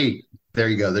 oh hey, there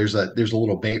you go. There's a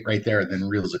little bait right there, and then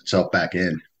reels itself back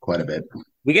in quite a bit.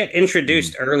 We get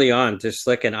introduced early on to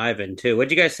Slick and Ivan too. What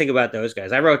do you guys think about those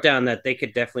guys? I wrote down that they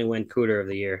could definitely win Cooter of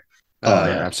the Year. Oh,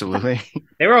 yeah. Absolutely.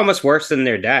 They were almost worse than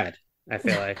their dad. I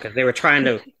feel like because they were trying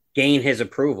to gain his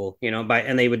approval,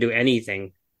 and they would do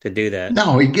anything to do that.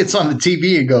 No, he gets on the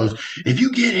TV and goes, if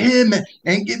you get him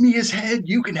and give me his head,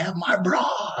 you can have my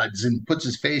broads, and puts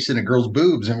his face in a girl's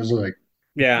boobs and was like,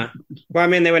 Yeah. Well, I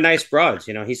mean, they were nice broads.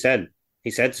 He said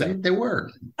so. they were.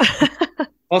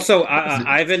 Also,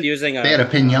 Ivan using They had a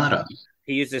pinata.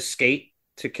 he used a skate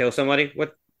to kill somebody.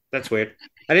 What? That's weird.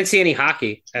 I didn't see any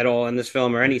hockey at all in this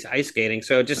film or any ice skating,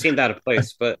 so it just seemed out of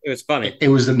place. But it was funny. It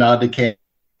was a nod to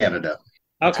Canada.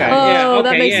 Okay. Oh, Yeah. that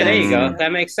Okay. makes Yeah. There you go. sense.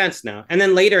 That makes sense now. And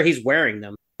then later he's wearing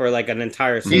them for like an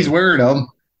entire scene. He's wearing them,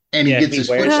 and he Yeah, gets he his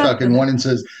wears foot them. stuck in one and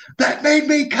says, "That made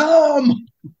me come."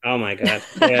 Oh my god.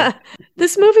 Yeah.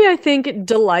 This movie, I think,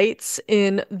 delights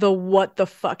in the what the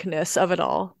fuckness of it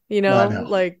all. You I know, know.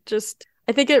 like just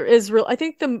I think it is real. I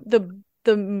think the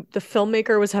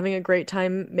filmmaker was having a great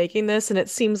time making this, and it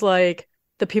seems like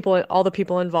all the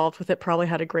people involved with it probably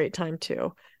had a great time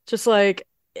too. Just like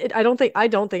I don't think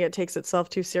it takes itself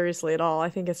too seriously at all. I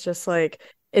think it's just like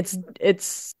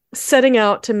it's setting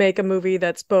out to make a movie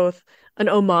that's both an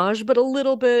homage, but a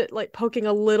little bit like poking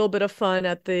a little bit of fun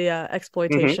at the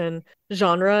exploitation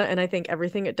genre. And I think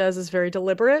everything it does is very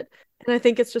deliberate. And I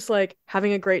think it's just like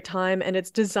having a great time, and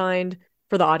it's designed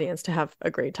for the audience to have a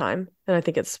great time. And I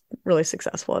think it's really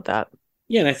successful at that.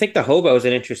 Yeah, and I think the hobo is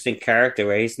an interesting character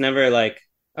where he's never like,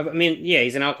 I mean, yeah,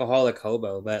 he's an alcoholic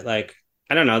hobo, but like,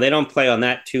 I don't know, they don't play on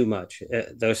that too much,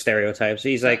 those stereotypes.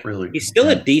 He's like, Really, he's still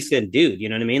a yeah. decent dude, you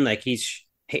know what I mean? Like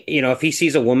if he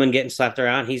sees a woman getting slapped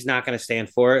around, he's not going to stand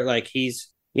for it. Like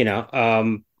he's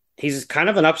kind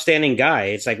of an upstanding guy.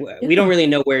 It's like we don't really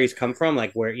know where he's come from,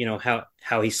 like where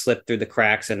how he slipped through the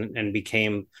cracks and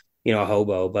became a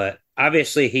hobo, but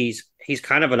obviously he's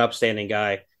kind of an upstanding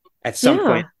guy at some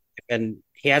point, and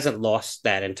he hasn't lost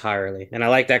that entirely. And I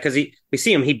like that because we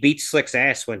see him, he beats Slick's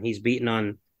ass when he's beating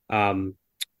on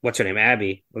what's her name,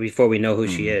 Abby, before we know who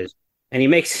she is, and he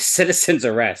makes citizen's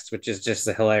arrest, which is just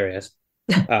hilarious.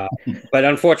 But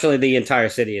unfortunately, the entire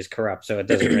city is corrupt, so it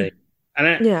doesn't really.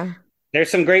 And there's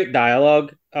some great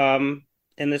dialogue in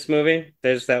this movie.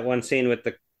 There's that one scene with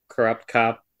the corrupt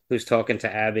cop who's talking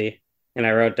to Abby, and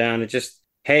I wrote down, it just,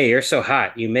 hey, you're so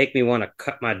hot, you make me want to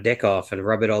cut my dick off and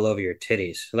rub it all over your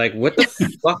titties. Like, what the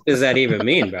fuck does that even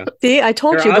mean, bro? See, I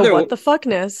told you the what the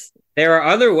fuckness. There are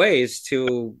other ways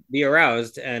to be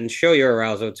aroused and show your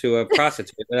arousal to a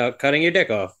prostitute without cutting your dick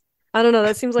off. I don't know.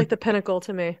 That seems like the pinnacle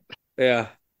to me. Yeah.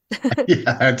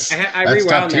 Yeah, that's rewound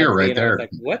top tier that right scene. I there. was like,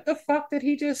 what the fuck did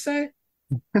he just say?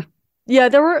 Yeah,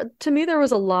 there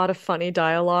was a lot of funny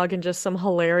dialogue and just some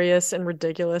hilarious and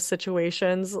ridiculous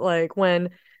situations. Like when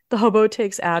the hobo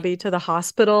takes Abby to the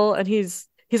hospital and he's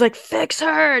like, fix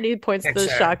her, and he points the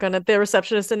shotgun at the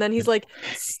receptionist, and then he's like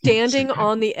standing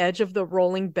on the edge of the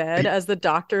rolling bed as the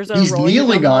doctors are He's rolling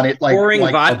kneeling on it, like pouring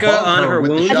vodka above on her with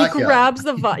the wound. And he shotgun. grabs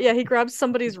he grabs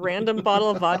somebody's random bottle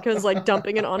of vodka and is like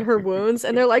dumping it on her wounds,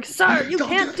 and they're like, sir, you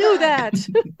can't do that.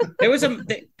 There was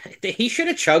he should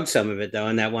have chugged some of it though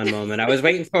in that one moment. I was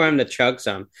waiting for him to chug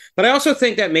some, but I also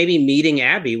think that maybe meeting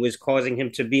Abby was causing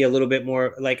him to be a little bit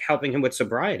more like helping him with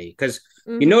sobriety, because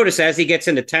you notice as he gets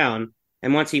into town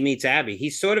and once he meets Abby,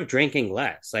 he's sort of drinking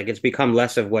less. Like it's become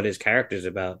less of what his character's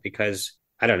about, because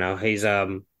I don't know, he's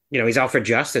he's out for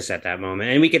justice at that moment,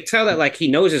 and we could tell that like he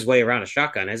knows his way around a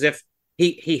shotgun, as if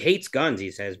he hates guns, he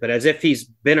says, but as if he's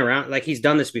been around, like he's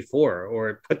done this before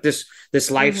or put this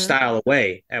lifestyle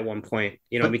away at one point,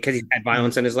 because he's had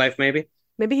violence in his life. Maybe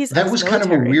that was kind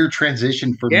of a weird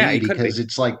transition for me, because be.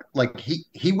 it's like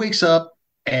he wakes up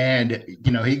and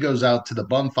he goes out to the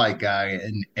bum fight guy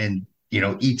and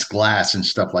eats glass and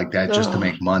stuff like that just to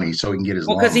make money so he can get his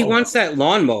because he lawnmower. wants that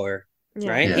lawnmower. Yeah.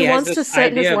 right? Yeah. He He has wants to this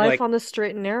set his idea of life like on the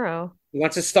straight and narrow. he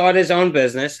wants to start his own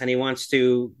business and he wants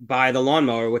to buy the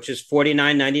lawnmower, which is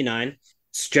 $49.99. It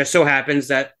just so happens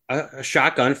that a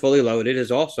shotgun fully loaded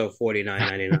is also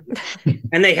 $49.99.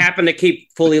 And they happen to keep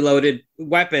fully loaded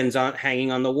weapons on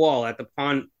hanging on the wall at the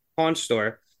pawn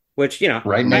store, which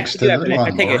Right next to the I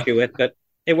take lawnmower. issue with, but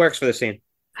it works for the scene.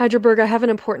 Hydraberg, I have an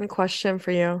important question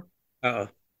for you. Uh-oh.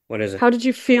 What is it? How did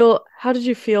you feel? How did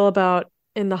you feel about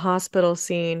in the hospital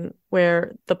scene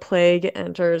where the plague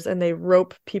enters and they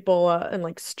rope people and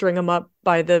like string them up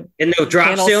by the In the drop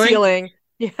panel ceiling? ceiling?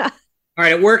 Yeah. All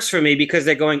right, it works for me because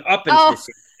they're going up into the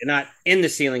ceiling and not in the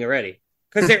ceiling already.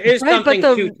 Because there is Right, something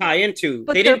to tie into.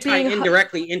 but They they're didn't tie being in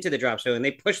directly into the drop ceiling.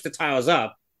 They pushed the tiles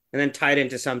up and then tied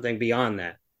into something beyond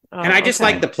that. Oh, And I just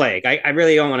okay. like the plague. I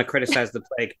really don't want to criticize the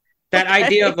plague. That Okay.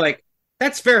 idea of like,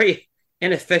 that's very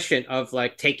inefficient of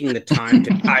like taking the time to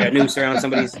tie a noose around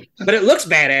somebody's, but it looks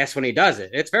badass when he does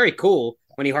it. It's very cool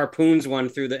when he harpoons one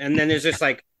through and then there's just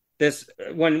like this,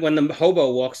 when the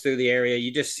hobo walks through the area,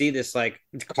 you just see this like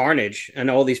carnage and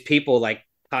all these people like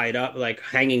tied up, like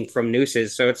hanging from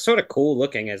nooses. So it's sort of cool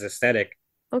looking as aesthetic.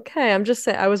 Okay, I'm just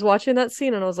saying. I was watching that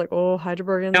scene and I was like, "Oh,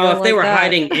 Hydrabergen's Now, gonna if they like were that."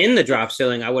 hiding in the drop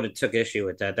ceiling, I would have took issue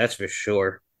with that. That's for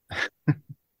sure.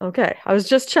 Okay, I was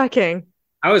just checking.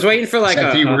 I was waiting for like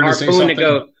Seth, a you were gonna say harpoon to something?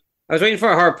 go. I was waiting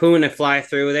for a harpoon to fly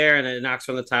through there, and it knocks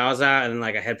one of the tiles out, and then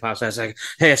like a head pops out. It's like,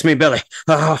 "Hey, it's me, Billy."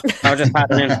 Oh, I was just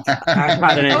hiding in. I was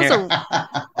hiding in here.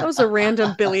 That was a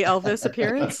random Billy Elvis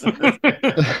appearance.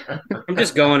 I'm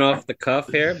just going off the cuff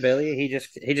here, Billy. He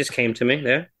just came to me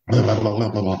there.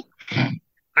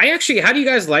 I actually, how do you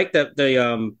guys like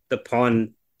the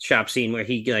pawn shop scene where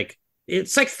he like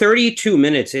it's like 32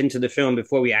 minutes into the film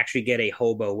before we actually get a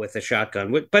hobo with a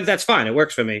shotgun, but that's fine. It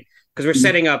works for me because we're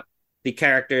setting up the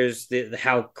characters,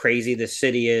 how crazy the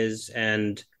city is,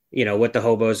 and what the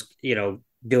hobo's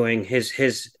doing.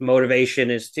 His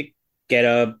motivation is to get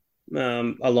a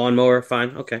lawnmower.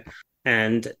 Fine, okay.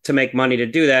 And to make money to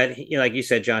do that, like you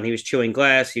said, John, he was chewing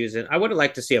glass. I would have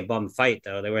liked to see a bum fight,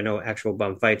 though. There were no actual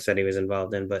bum fights that he was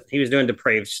involved in, but he was doing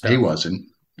depraved stuff. He wasn't.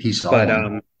 He saw But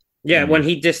one. yeah, when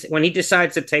he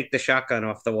decides to take the shotgun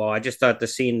off the wall, I just thought the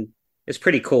scene is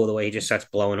pretty cool. The way he just starts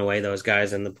blowing away those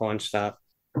guys in the pawn shop.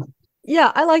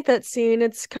 Yeah, I like that scene.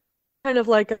 It's kind of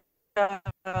like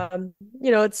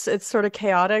it's sort of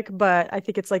chaotic, but I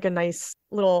think it's like a nice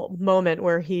little moment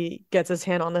where he gets his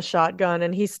hand on the shotgun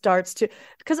and he starts to,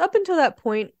 because up until that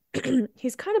point,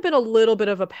 he's kind of been a little bit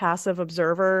of a passive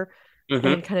observer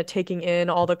and kind of taking in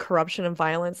all the corruption and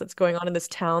violence that's going on in this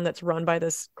town that's run by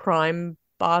this crime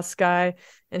boss guy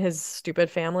and his stupid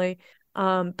family.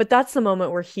 But that's the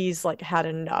moment where he's like had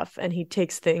enough and he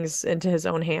takes things into his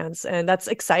own hands, and that's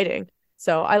exciting.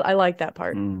 So I like that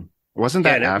part. Wasn't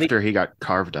that after he got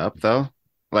carved up though?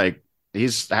 Like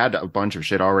he's had a bunch of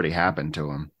shit already happen to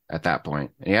him at that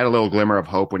point. And he had a little glimmer of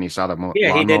hope when he saw the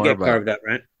Yeah, he did get but... carved up,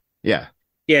 right? Yeah.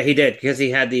 Yeah, he did because he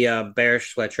had the bear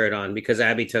sweatshirt on because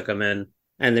Abby took him in,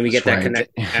 and then we get that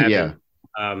connection. Yeah.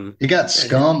 He got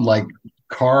scum like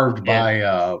carved by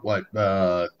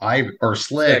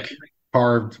Slick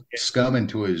carved scum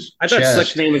into his I thought chest.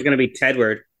 Slick's name was going to be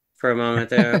Tedward for a moment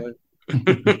there.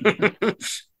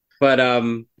 But I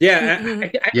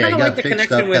kind of like the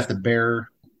connection with the bear.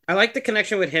 I like the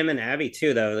connection with him and Abby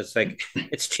too, though. It's like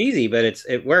it's cheesy, but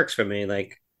it works for me.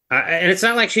 Like, and it's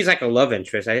not like she's like a love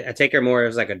interest. I take her more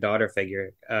as like a daughter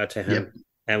figure to him, Yep.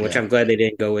 and which I'm glad they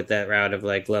didn't go with that route of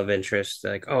like love interest.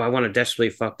 Like, oh, I want to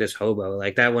desperately fuck this hobo.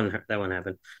 Like that one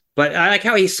happened. But I like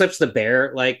how he slips the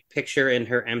bear like picture in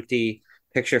her empty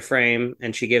picture frame,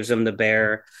 and she gives him the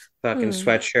bear fucking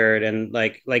sweatshirt, and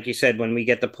like you said, when we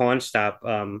get the pawn stop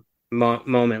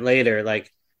moment later, like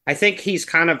I think he's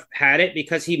kind of had it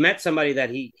because he met somebody that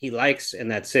he likes in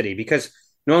that city. Because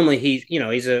normally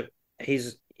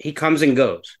he comes and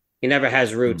goes. He never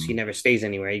has roots. He never stays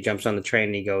anywhere. He jumps on the train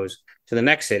and he goes to the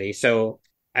next city. So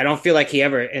I don't feel like he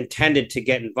ever intended to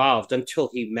get involved until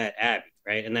he met Abby,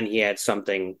 right? And then he had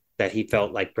something that he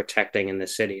felt like protecting in the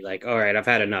city. Like, all right, I've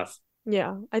had enough.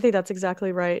 Yeah, I think that's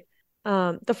exactly right.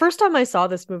 The first time I saw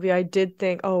this movie, I did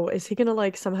think, oh, is he gonna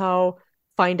like somehow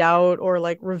find out or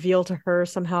like reveal to her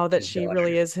somehow that she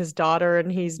really is his daughter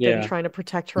and he's been trying to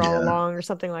protect her all along or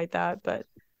something like that. But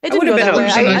it didn't go that way.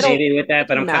 I don't with that,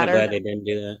 but I'm kind of glad they didn't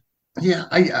do that. Yeah,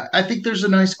 I think there's a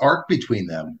nice arc between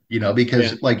them,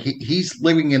 because like he's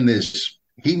living in this,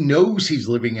 he knows he's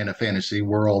living in a fantasy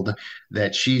world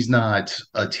that she's not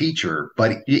a teacher,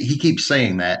 but he keeps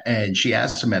saying that. And she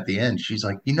asks him at the end, she's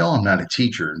like, I'm not a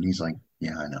teacher. And he's like,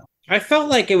 yeah, I know. I felt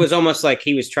like it was almost like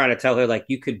he was trying to tell her, like,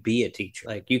 you could be a teacher.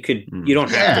 Like you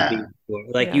don't have to be,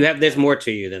 like you have, there's more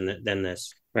to you than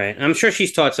this. Right. I'm sure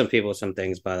she's taught some people some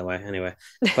things, by the way. Anyway,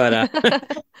 but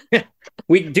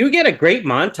we do get a great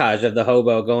montage of the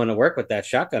hobo going to work with that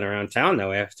shotgun around town,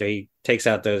 though, after he takes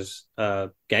out those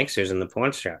gangsters in the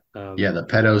pawn shop. Yeah, the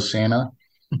pedo Santa.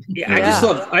 Yeah,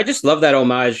 Yeah. I just love that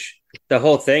homage, the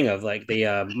whole thing of like the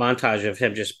montage of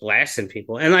him just blasting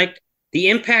people, and like the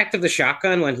impact of the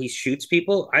shotgun when he shoots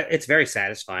people. It's very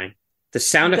satisfying. The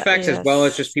sound effects, as well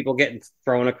as Yes. just people getting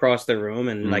thrown across the room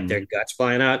and like Mm. their guts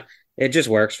flying out. It just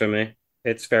works for me.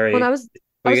 It's When very. I What was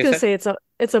you gonna gonna say? say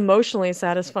it's emotionally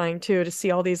satisfying too to see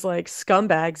all these like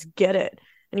scumbags get it,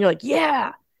 and you're like,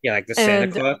 yeah, Yeah, like the Santa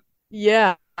and Claus.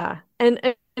 yeah,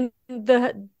 and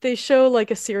they show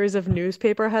like a series of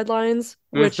newspaper headlines,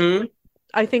 which Mm-hmm.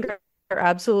 I think are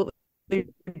absolutely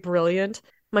brilliant.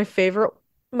 My favorite,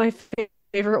 my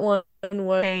favorite one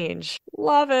was change.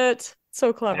 Love it. So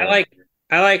I clever. like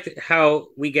I like how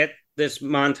we get this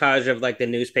montage of like the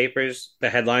newspapers, the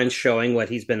headlines showing what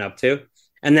he's been up to,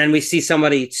 and then we see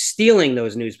somebody stealing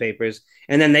those newspapers,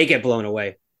 and then they get blown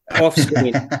away off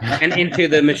screen and into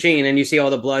the machine, and you see all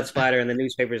the blood splatter, and the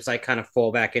newspapers like kind of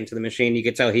fall back into the machine. You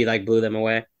could tell he like blew them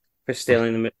away for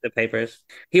stealing the papers.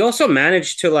 He also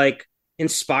managed to like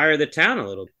inspire the town a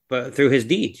little, but through his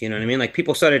deeds, you know what I mean? Like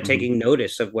people started Mhm. taking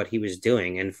notice of what he was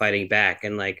doing and fighting back,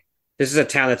 and like this is a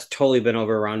town that's totally been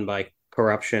overrun by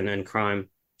corruption and crime.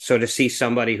 So to see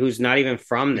somebody who's not even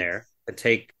from there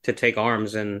to take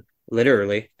arms and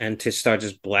literally and to start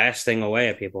just blasting away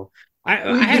at people. Well, I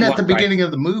even had at one the guy. beginning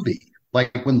of the movie,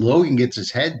 like when Logan gets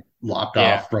his head lopped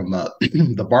Yeah. off from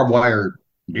the barbed wire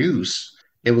noose,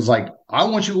 it was like, I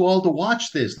want you all to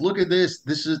watch this. Look at this.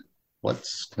 This is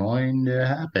what's going to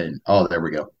happen. Oh, there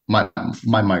we go. My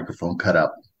microphone cut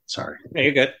out. Sorry. Yeah,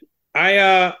 you're good.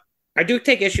 I do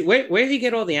take issue. Where did he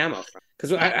get all the ammo from?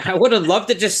 Because I would have loved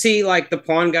to just see like the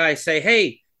pawn guy say,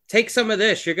 "Hey, take some of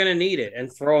this. You're gonna need it,"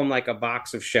 and throw him like a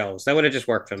box of shells. That would have just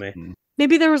worked for me.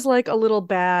 Maybe there was like a little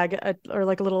bag or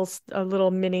like a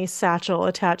little mini satchel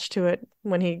attached to it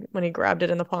when he grabbed it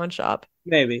in the pawn shop.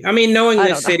 Maybe. I mean, knowing I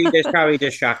this don't city, there's know. probably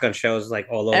just shotgun shells like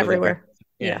all over the ground. Everywhere.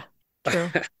 Yeah. Yeah,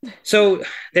 true. So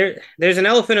there's an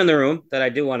elephant in the room that I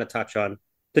do want to touch on.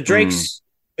 The Mm. Drakes,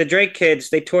 the Drake kids,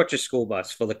 they torch a school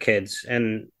bus full of kids,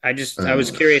 and I was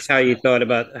Uh, curious how you thought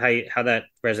about how that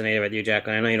resonated with you,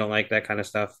 Jacqueline. I know you don't like that kind of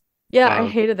stuff. Yeah, I Um,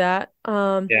 hated that.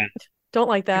 yeah, Don't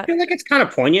like I that. feel like it's kind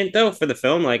of poignant though for the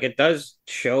film. Like it does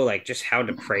show like just how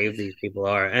depraved these people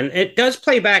are, and it does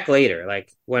play back later,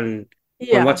 like when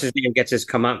what's Yeah. his name gets his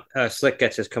come up, Slick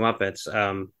gets his comeuppance.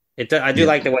 I do yeah.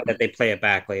 like the way that they play it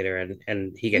back later, and Yeah.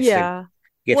 he gets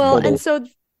Well, pulled and away. so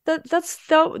that's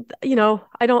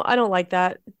I don't like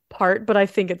that part, but I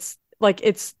think it's like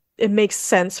it makes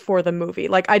sense for the movie.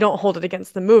 Like I don't hold it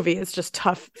against the movie. It's just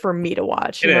tough for me to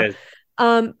watch, It you know. is.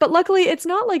 But luckily it's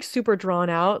not like super drawn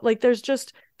out. Like there's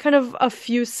just kind of a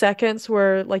few seconds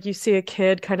where like you see a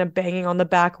kid kind of banging on the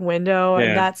back window, and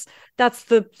Yeah. that's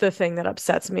the thing that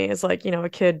upsets me is like, you know, a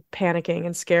kid panicking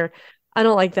and scared. I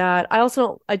don't like that.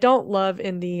 I don't love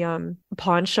in the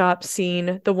pawn shop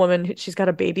scene the woman she's got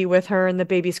a baby with her and the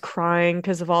baby's crying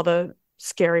because of all the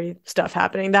scary stuff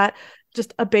happening. That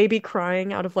just a baby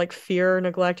crying out of like fear or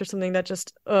neglect or something that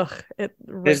just it There's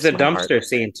rips the my heart. dumpster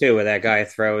scene too, where that guy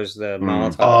throws the Mm.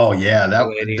 Molotov Oh at yeah, the that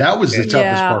lady. that was the Yeah. toughest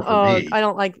Yeah. part for Oh, me. I I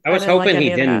was didn't like hoping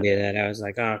he any of didn't that. do that. I was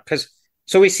like, oh, because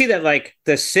so we see that like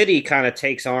the city kind of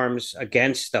takes arms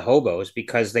against the hobos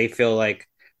because they feel like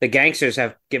the gangsters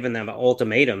have given them an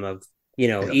ultimatum of,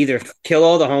 Yeah, either kill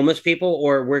all the homeless people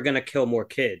or we're going to kill more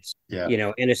kids, yeah.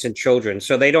 innocent children.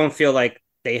 So they don't feel like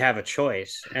they have a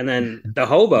choice. And then the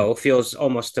hobo feels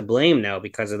almost to blame now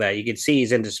because of that. You can see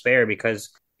he's in despair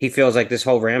because he feels like this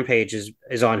whole rampage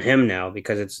is on him now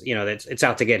because it's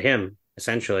out to get him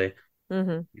essentially.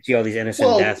 Hmm. You see all these innocent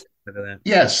Well, deaths because of that.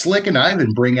 yeah, Slick and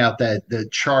Ivan bring out that the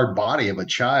charred body of a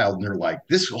child, and they're like,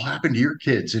 "This will happen to your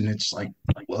kids," and it's like,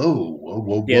 "Whoa, whoa,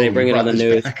 whoa, Yeah, they whoa! You bring it on brought the this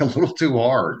news. back a little too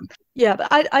hard." Yeah, but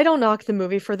I don't knock the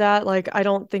movie for that. Like I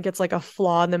don't think it's like a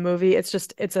flaw in the movie. It's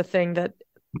just it's a thing that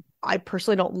I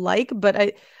personally don't like, but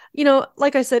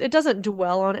like I said, it doesn't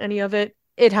dwell on any of it.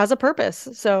 It has a purpose.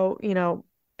 So,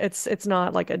 it's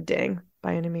not like a ding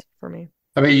by any means for me.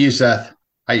 I mean, you, Seth,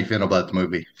 how you feel about the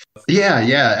movie? Yeah,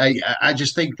 yeah. I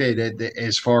just think that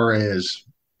as far as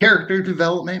character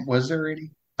development, was there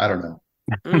any? I don't know.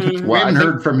 We Well, Mm, I haven't think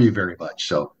heard from you very much,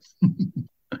 so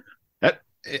that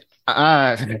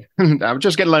I'm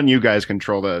just gonna letting you guys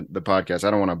control the podcast.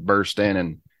 I don't want to burst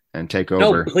in and take no,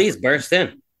 over. please burst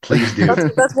in. please do.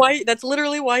 That's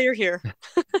literally why you're here.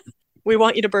 We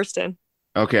want you to burst in.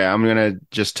 Okay, I'm gonna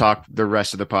just talk the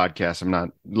rest of the podcast. I'm not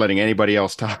letting anybody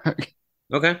else talk.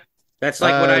 Okay. That's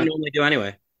like what I Uh, normally do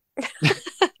anyway.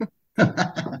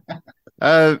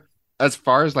 As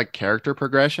far as like character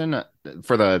progression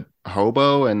for the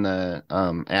Hobo and the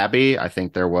Abby, I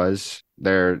think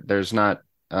there's not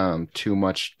too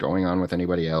much going on with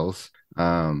anybody else.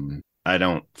 I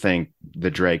don't think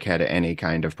the Drake had any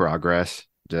kind of progress.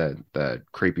 The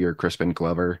creepier Crispin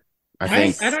Glover. I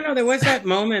think I don't know. There was that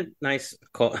moment. Nice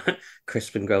call,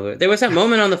 Crispin Glover. There was that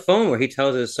moment on the phone where he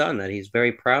tells his son that he's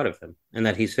very proud of him and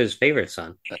that he's his favorite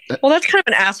son. Well, that's kind of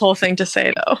an asshole thing to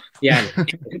say, though. Yeah.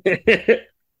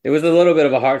 It was a little bit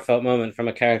of a heartfelt moment from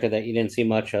a character that you didn't see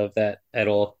much of that at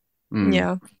all.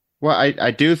 Yeah. Well,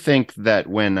 I do think that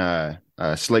when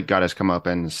Slick got his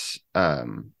comeuppance,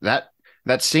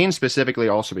 that scene specifically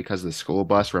also because of the school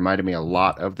bus reminded me a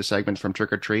lot of the segment from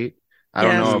Trick or Treat. I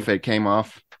don't know if it came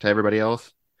off to everybody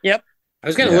else. Yep. I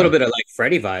was getting a little bit of like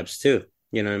Freddy vibes too.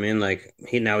 You know what I mean? Like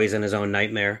he's in his own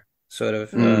nightmare, sort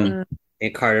of.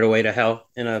 Being carted away to hell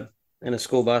in a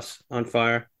school bus on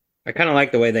fire. I kind of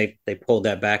like the way they pulled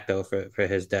that back though for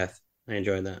his death. I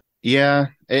enjoyed that. Yeah,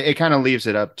 it kind of leaves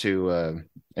it up to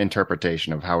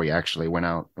interpretation of how he actually went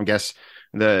out. I guess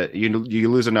you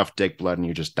lose enough dick blood and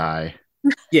you just die.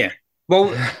 Yeah.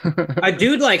 Well, a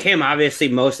dude like him, obviously,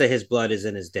 most of his blood is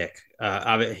in his dick. It's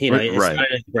not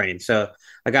in his brain. So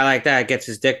a guy like that gets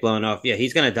his dick blown off. Yeah,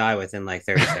 he's gonna die within like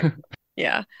 30 seconds.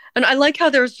 Yeah, and I like how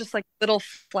there's just like a little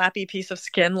flappy piece of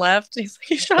skin left. He's like,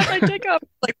 he shot my dick up,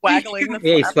 like waggling the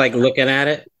Yeah, he's like looking at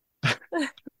it.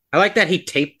 I like that he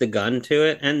taped the gun to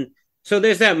it, and so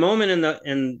there's that moment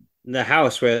in the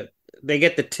house where they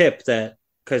get the tip that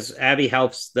because Abby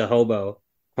helps the hobo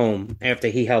home after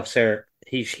he helps her.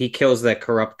 He kills that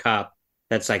corrupt cop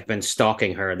that's like been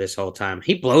stalking her this whole time.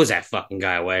 He blows that fucking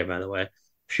guy away, by the way.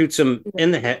 Shoots him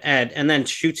in the head and then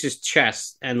shoots his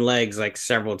chest and legs like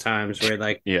several times where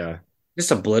like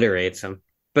just obliterates him.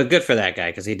 But good for that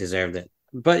guy because he deserved it.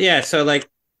 But yeah, so like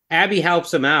Abby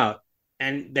helps him out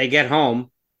and they get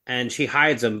home and she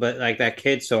hides him, but like that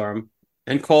kid saw him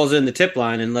and calls in the tip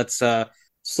line and lets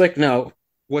Slick know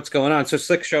what's going on. So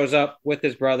Slick shows up with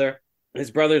his brother. His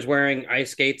brother's wearing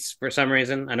ice skates for some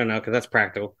reason. I don't know, because that's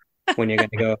practical when you're going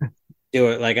to go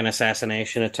do it like an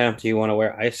assassination attempt. You want to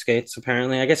wear ice skates,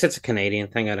 apparently. I guess it's a Canadian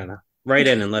thing. I don't know. Write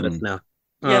in and let us know.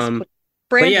 Yes,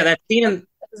 but yeah, that scene.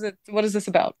 What is this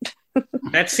about?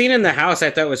 That scene in the house I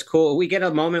thought was cool. We get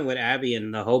a moment with Abby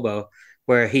and the hobo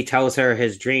where he tells her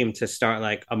his dream to start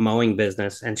like a mowing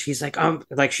business. And she's like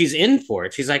she's in for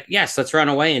it. She's like, yes, let's run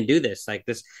away and do this. Like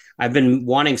this, I've been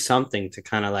wanting something to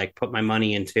kind of like put my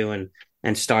money into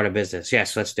and start a business.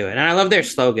 Yes, let's do it. And I love their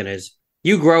slogan is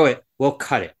you grow it, we'll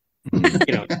cut it.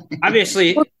 You know,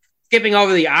 obviously skipping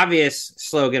over the obvious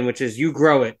slogan, which is you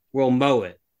grow it, we'll mow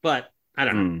it. But I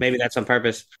don't know, maybe that's on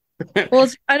purpose. Well,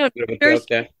 I don't know. There's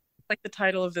like the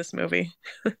title of this movie.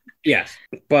 Yes,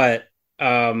 but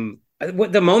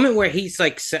the moment where he's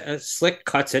like Slick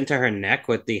cuts into her neck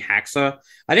with the hacksaw,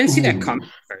 I didn't see that coming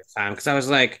the first time because I was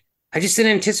like, I just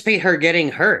didn't anticipate her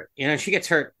getting hurt. You know, she gets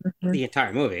hurt the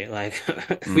entire movie. Like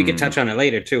we could touch on it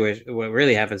later too, what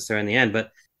really happens to her in the end.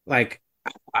 But like,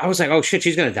 I was like, oh shit,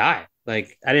 she's gonna die.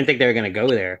 Like I didn't think they were gonna go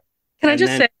there. Can I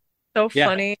just say, so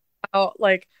funny how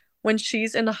like when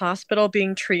she's in the hospital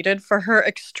being treated for her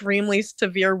extremely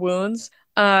severe wounds.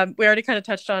 We already kind of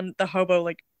touched on the hobo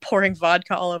like pouring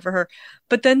vodka all over her,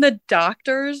 but then the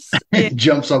doctors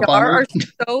jumps up on her are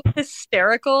so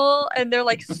hysterical and they're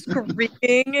like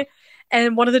screaming,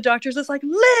 and one of the doctors is like,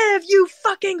 "Live, you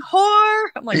fucking whore!"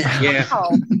 I'm like,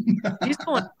 wow, he's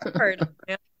going hard,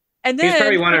 man. And then he's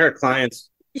probably one of her clients.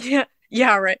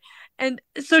 Yeah, right. And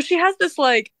so she has this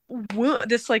like wound,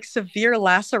 this like severe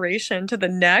laceration to the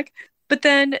neck. But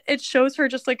then it shows her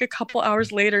just like a couple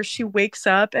hours later, she wakes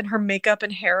up and her makeup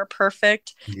and hair are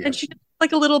perfect. Yeah. And she has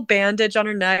like a little bandage on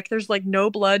her neck. There's like no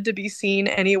blood to be seen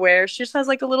anywhere. She just has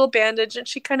like a little bandage and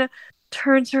she kind of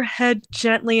turns her head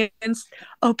gently and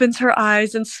opens her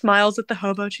eyes and smiles at the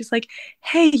hobo. She's like,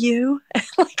 "Hey, you."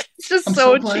 Like, it's just I'm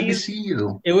so glad to see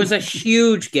you. It was a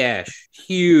huge gash.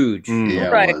 Huge. Yeah,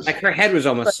 right. Like her head was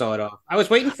almost sawed off. I was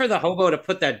waiting for the hobo to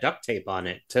put that duct tape on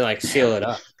it to like seal it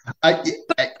up.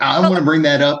 I want to bring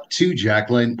that up too,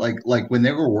 Jacqueline. Like when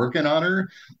they were working on her,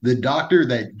 the doctor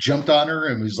that jumped on her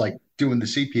and was like doing the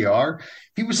CPR,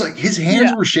 he was like his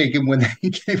hands were shaking when they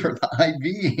gave her the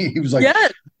IV. He was like,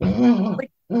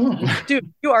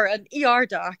 dude, you are an ER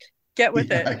doc. Get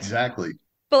with it. Exactly.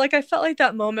 But like I felt like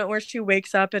that moment where she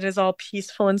wakes up and is all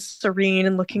peaceful and serene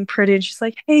and looking pretty, and she's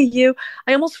like, "Hey, you."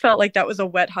 I almost felt like that was a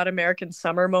Wet Hot American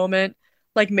Summer moment,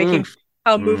 like making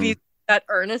how movies that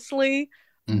earnestly.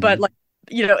 But like,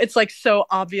 you know, it's like so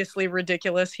obviously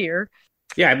ridiculous here.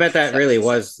 Yeah, I bet that really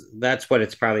was. That's what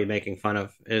it's probably making fun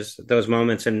of, is those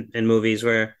moments in movies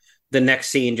where the next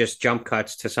scene just jump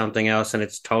cuts to something else, and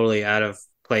it's totally out of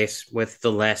place with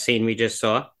the last scene we just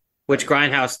saw, which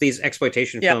Grindhouse, these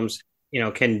exploitation films,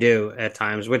 can do at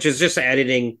times, which is just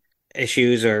editing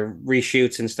issues or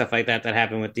reshoots and stuff like that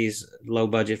happen with these low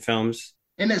budget films.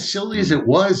 And as silly as it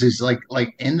was, is like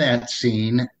in that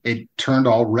scene, it turned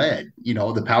all red.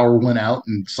 The power went out,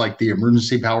 and it's like the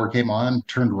emergency power came on,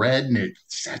 turned red, and it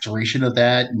saturation of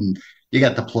that, and you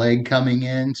got the plague coming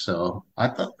in. So I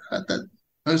thought that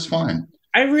was fine.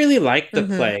 I really like the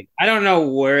plague. I don't know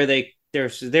where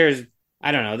there's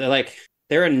I don't know,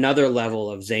 they're another level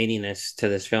of zaniness to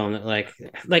this film. Like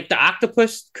the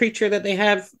octopus creature that they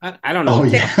have. I don't know. Oh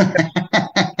yeah.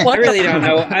 I really don't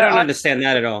know. I don't understand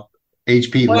that at all.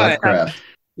 H.P. Lovecraft.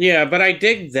 Yeah, but I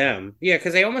dig them. Yeah,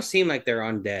 because they almost seem like they're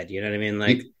undead. You know what I mean?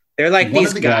 Like they're like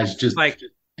these guys. Just like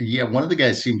one of the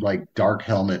guys seemed like Dark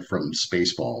Helmet from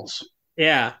Spaceballs.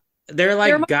 Yeah, they're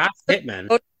like goth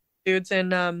hitmen dudes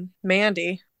in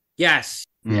Mandy. Yes.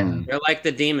 Yeah, they're like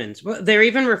the demons. Well, they're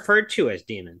even referred to as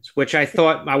demons, which I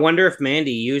wonder if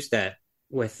Mandy used that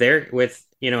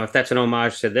if that's an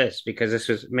homage to this,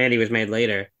 because Mandy was made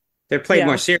later. They're played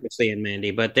more seriously in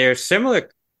Mandy, but they're similar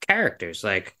characters.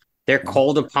 Like they're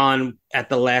called upon at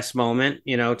the last moment,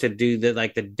 to do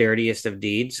the dirtiest of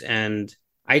deeds. And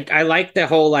I like the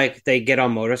whole, they get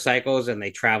on motorcycles and they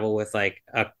travel with like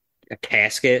a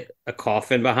casket, a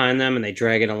coffin behind them, and they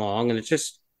drag it along. And it's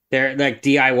just, they're like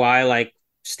DIY, like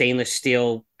stainless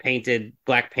steel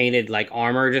black painted like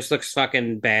armor, just looks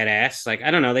fucking badass. Like, I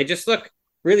don't know, they just look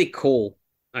really cool.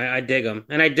 I dig them.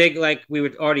 And I dig, like we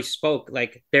already spoke,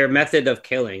 like their method of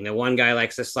killing. The one guy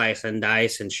likes to slice and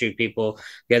dice and shoot people.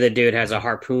 The other dude has a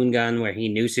harpoon gun where he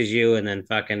nooses you and then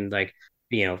fucking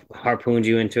harpoons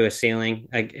you into a ceiling.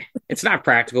 Like, it's not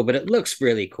practical, but it looks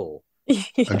really cool.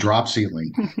 A drop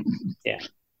ceiling. Yeah.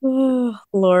 Oh,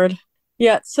 Lord.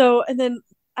 Yeah. So, and then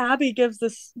Abby gives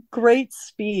this great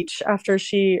speech after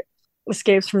she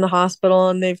escapes from the hospital,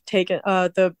 and they've taken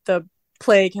the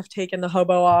plague have taken the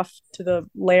hobo off to the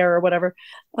lair or whatever.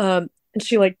 And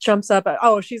she jumps up.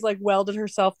 She's welded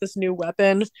herself this new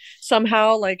weapon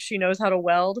somehow. Like she knows how to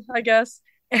weld, I guess.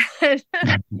 And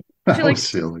she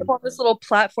silly. On this little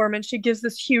platform, and she gives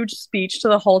this huge speech to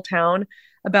the whole town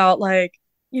about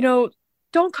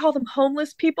don't call them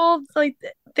homeless people.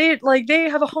 They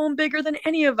have a home bigger than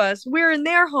any of us. We're in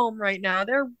their home right now.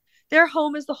 Their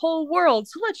home is the whole world.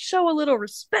 So let's show a little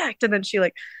respect. And then she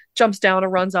jumps down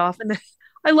and runs off. And then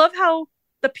I love how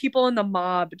the people in the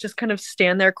mob just kind of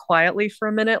stand there quietly for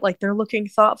a minute, like they're looking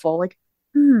thoughtful,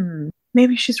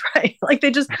 maybe she's right.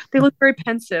 They look very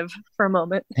pensive for a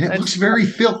moment. And it looks very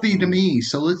filthy to me,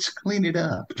 so let's clean it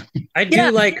up. I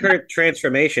do like her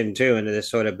transformation too into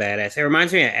this sort of badass. It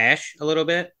reminds me of Ash a little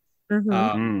bit,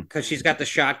 because she's got the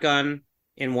shotgun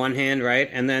in one hand, right?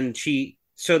 And then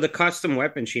so the custom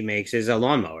weapon she makes is a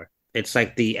lawnmower. It's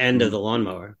like the end of the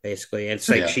lawnmower, basically. It's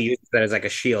like she uses that as like a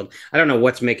shield. I don't know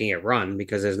what's making it run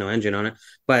because there's no engine on it,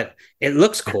 but it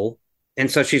looks cool.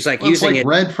 And so she's using it.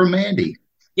 Red from Mandy.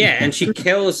 Yeah, and she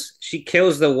kills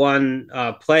the one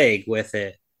plague with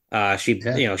it. She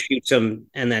shoots him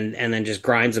and then just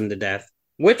grinds him to death,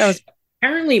 which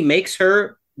apparently makes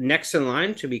her next in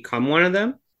line to become one of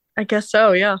them. I guess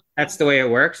so, yeah. That's the way it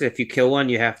works. If you kill one,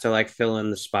 you have to fill in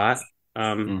the spot.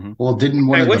 Well, didn't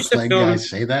one of the plague guys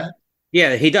say that?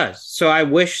 Yeah, he does. So I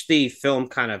wish the film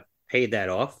kind of paid that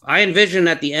off. I envision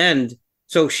at the end,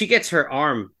 so she gets her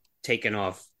arm taken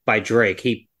off by Drake.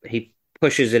 He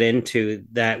pushes it into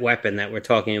that weapon that we're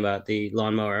talking about, the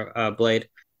lawnmower blade,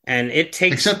 and it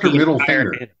takes except her middle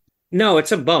finger. No,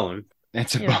 it's a bone.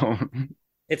 It's a bone.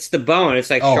 It's the bone. It's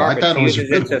sharp. I thought it was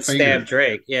uses it to stab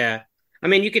Drake. Yeah. I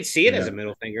mean, you could see it as a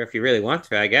middle finger if you really want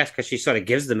to, I guess, because she sort of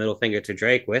gives the middle finger to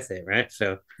Drake with it, right?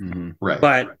 So, right.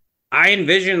 But I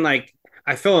envision,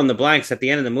 I fill in the blanks at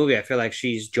the end of the movie. I feel like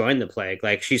she's joined the plague,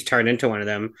 like she's turned into one of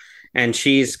them, and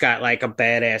she's got a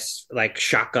badass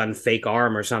shotgun fake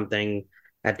arm or something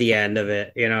at the end of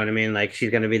it. You know what I mean? Like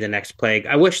she's going to be the next plague.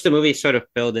 I wish the movie sort of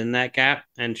filled in that gap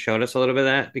and showed us a little bit of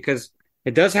that, because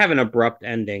it does have an abrupt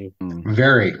ending.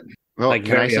 Very. Well,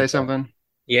 can I say something?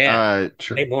 Yeah,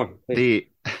 sure. Say more.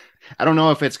 I don't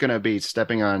know if it's going to be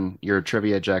stepping on your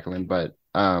trivia, Jacqueline, but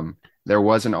there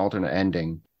was an alternate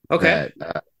ending. Okay.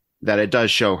 That it does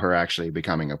show her actually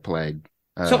becoming a plague.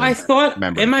 So I thought,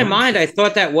 member. in my mind, I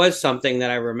thought that was something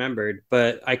that I remembered,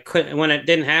 but I couldn't. When it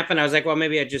didn't happen, I was like, well,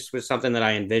 maybe it just was something that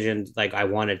I envisioned, I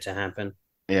wanted to happen.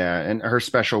 Yeah, and her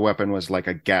special weapon was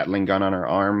a Gatling gun on her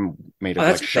arm made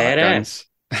of shotguns.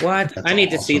 What? I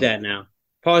need to see that now.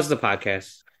 Pause the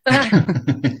podcast. That's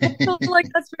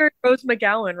very Rose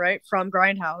McGowan, right, from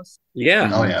Grindhouse.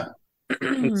 Yeah. Oh yeah.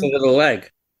 It's a little leg.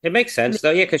 It makes sense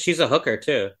though, yeah, because she's a hooker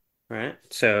too, right?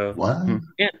 So What?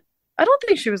 yeah, I don't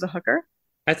think she was a hooker.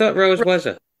 I thought Rose Rose, was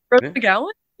a. Rose Yeah, McGowan?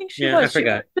 I think she yeah, I was. She was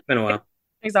forgot. It's been a an while.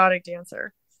 exotic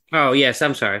dancer. Oh yes,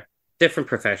 I'm sorry. Different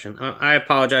profession. I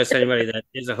apologize to anybody that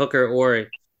is a hooker or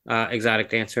exotic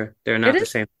dancer. They're It not the is.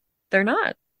 same. They're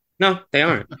not. No, they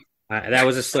aren't. That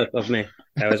was a slip of me.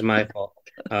 That was my fault.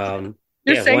 You're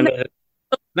Yeah, saying one. that.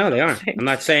 No, they aren't. I'm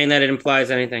not saying that it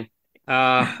implies anything.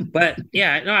 But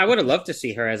yeah, no, I would have loved to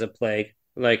see her as a plague,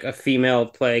 like a female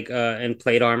plague, in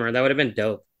plate armor. That would have been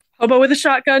dope. Hobo with a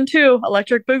shotgun too.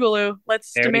 Electric Boogaloo.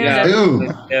 Let's There we demand go. it. Boom.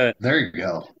 Let's do it. There you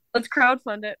go. Let's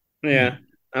crowdfund it. Yeah,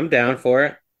 I'm down for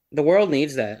it. The world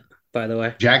needs that, by the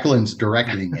way. Jacqueline's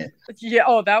directing it. Yeah.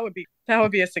 Oh, that would be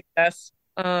a success.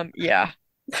 Yeah.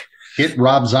 Get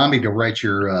Rob Zombie to write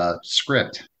your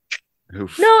script.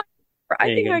 Oof. No, I There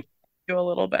you think go. I can do a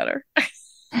little better.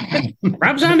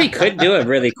 Rob Zombie could do a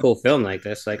really cool film like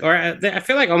this, like, or I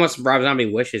feel like almost Rob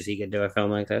Zombie wishes he could do a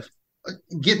film like this.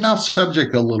 Getting off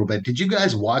subject a little bit, did you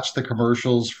guys watch the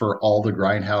commercials for all the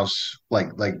Grindhouse, like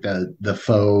the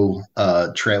faux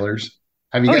trailers?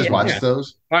 Have you Oh guys yeah. watched Yeah.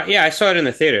 those? Yeah, I saw it in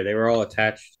the theater. They were all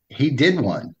attached. He did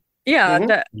one. Yeah. Mhm.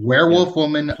 That Werewolf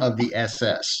Woman of the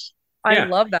SS. I Yeah.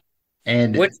 love that.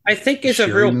 And Which I think is a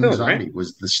Sherry real Moon film, Zombie right?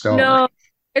 was the star. No,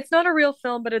 it's not a real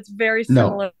film, but it's very No.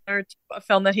 similar to a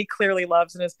film that he clearly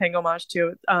loves and is paying homage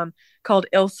to. Called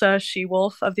Ilsa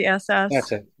She-Wolf of the SS.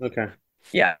 That's it. Okay.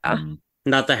 Yeah. Mm.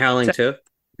 Not the Howling too.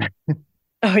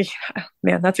 Oh yeah,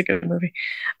 man, that's a good movie.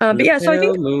 But yeah, so I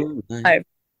think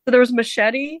so there was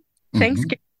Machete, Mhm.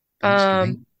 Thanksgiving.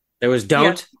 Thanksgiving. There was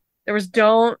Don't. There was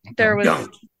Don't. There was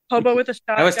Don't. Hobo with a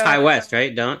Shotgun. That was Ty West,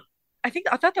 right? Don't. I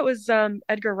thought that was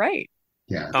Edgar Wright.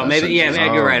 Yeah. Oh, that's maybe. it. Yeah,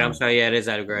 Ed, you're right. Oh. I'm sorry. Yeah, it is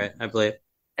Edgar Wright, I believe.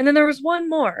 And then there was one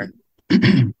more.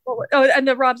 Oh, and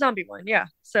the Rob Zombie one. Yeah.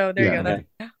 So there you Yeah. go.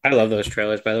 That, I love those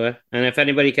trailers, by the way. And if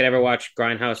anybody could ever watch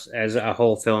Grindhouse as a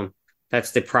whole film,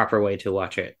 that's the proper way to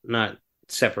watch it, not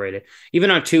separated.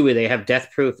 Even on Tubi, they have Death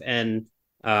Proof and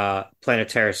Planet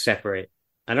Terror separate.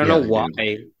 I don't Yeah, know they why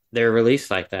do. they're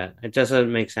released like that. It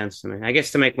doesn't make sense to me. I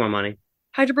guess to make more money.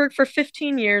 Heidelberg for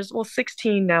 15 years, well,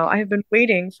 16 now. I have been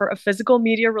waiting for a physical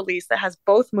media release that has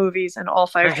both movies and all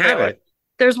I five have trailers. it.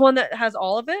 There's one that has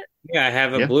all of it. Yeah, I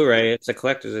have a Yeah. Blu-ray. It's a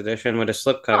collector's edition with a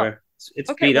slipcover. It's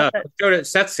okay, beat well, up. I showed it.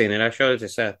 Seth's seen it. I showed it to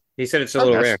Seth. He said it's a Oh,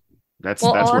 little That's rare. that's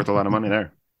Well, that's I'll- worth a lot of money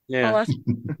there. Yeah. I'll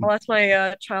ask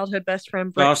my childhood best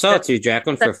friend. Well, I'll Britt. sell it to you,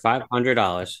 Jacqueline, for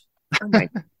 $500. Oh my.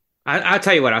 I'll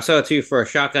tell you what. I'll sell it to you for a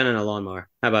shotgun and a lawnmower.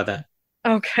 How about that?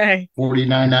 Okay.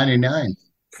 $49.99.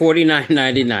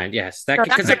 $49.99. Yes, that No,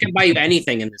 because that's- I can buy you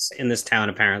anything in this town.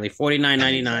 Apparently,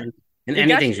 $49.99 and You got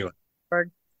anything's you. yours.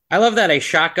 I love that a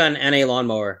shotgun and a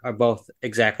lawnmower are both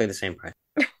exactly the same price.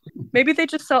 Maybe they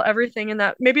just sell everything in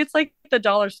that. Maybe it's like the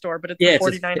dollar store, but it's Yeah, the it's,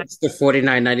 49. it's the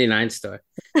 $49.99 store.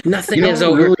 Nothing You know is what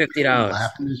over really $50.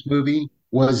 laughed in this movie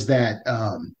was that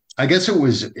I guess it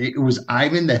was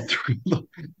Ivan that threw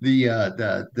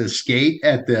the skate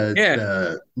at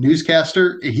the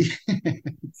newscaster. He Fucking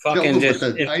filled him just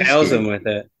with the ice impales skate. him with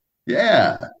it.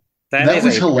 Yeah, that is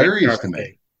was a great hilarious to sharp me.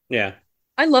 stick. Yeah.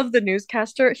 I love the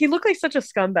newscaster. He looked like such a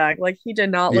scumbag. Like he did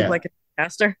not look Yeah. like a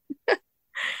newscaster.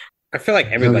 I feel like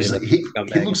He everybody was like- looks he, like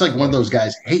a he scumbag. looks like one of those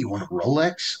guys. Hey, you want a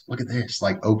Rolex? Look at this.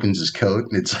 Like opens his coat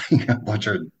and it's like a bunch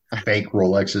of fake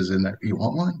Rolexes in there. You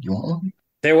want one? You want one?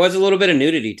 There was a little bit of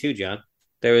nudity too, John.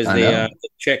 There was I know. the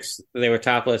chicks. They were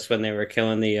topless when they were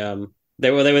killing the. They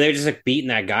were just like beating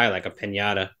that guy like a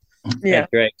pinata. Yeah.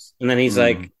 At Drake's. And then he's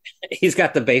like, he's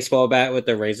got the baseball bat with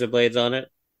the razor blades on it.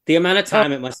 The amount of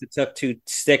time it must have took to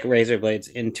stick razor blades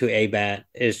into a bat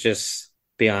is just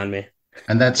beyond me.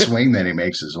 And that swing that he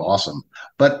makes is awesome.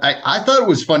 But I thought it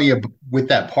was funny with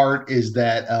that part is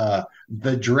that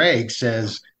the Drake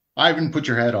says, Ivan, put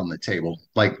your head on the table.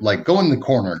 Like go in the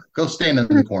corner. Go stand in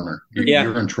the corner. Yeah.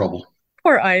 You're in trouble.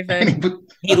 Poor And Ivan.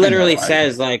 He literally I know,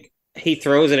 says, like, he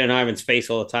throws it in Ivan's face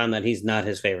all the time that he's not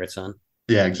his favorite son.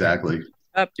 Yeah, exactly.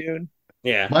 Up, dude.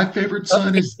 Yeah. My favorite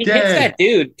son is He hits dead. that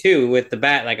dude, too, with the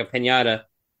bat like a pinata,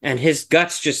 and his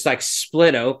guts just, like,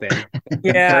 split open.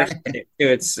 Yeah.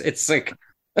 It's like,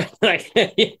 like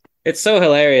it's so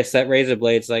hilarious that razor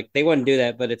blades, like, they wouldn't do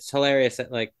that, but it's hilarious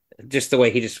that, like, just the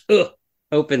way he just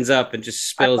opens up and just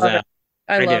spills love out.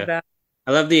 I I love do. that.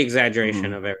 I love the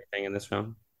exaggeration of everything in this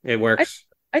film. It works.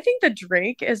 I think the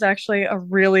Drake is actually a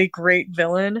really great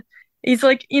villain. He's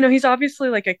like, he's obviously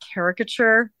like a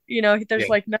caricature, there's Yeah.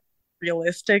 like nothing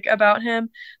realistic about him,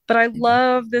 but I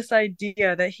love this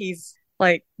idea that he's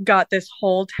like got this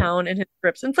whole town in his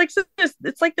grips. And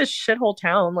it's like this shithole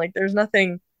town. Like there's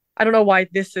nothing, I don't know why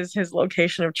this is his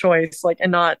location of choice, like,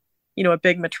 and not, a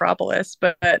big metropolis,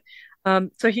 but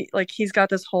So he's got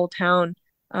this whole town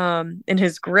in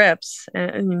his grips,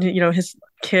 and his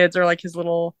kids are like his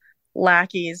little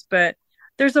lackeys. But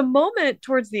there's a moment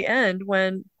towards the end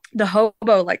when the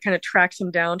hobo like kind of tracks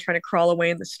him down, trying to crawl away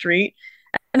in the street,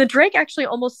 and the Drake actually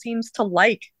almost seems to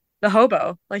like the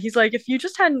hobo. Like he's like, if you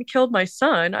just hadn't killed my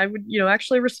son, I would,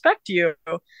 actually respect you.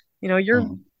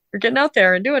 You're getting out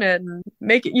there and doing it and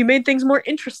you made things more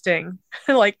interesting.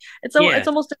 Like it's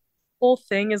almost the whole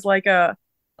thing is like a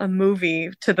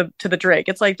movie to the Drake.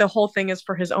 It's like the whole thing is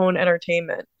for his own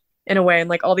entertainment in a way, and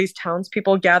like all these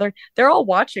townspeople gather, they're all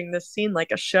watching this scene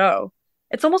like a show.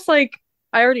 It's almost like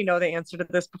I already know the answer to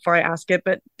this before I ask it,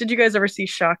 but did you guys ever see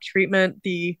Shock Treatment,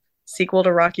 the sequel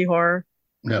to Rocky Horror?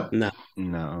 No.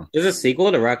 No. There's a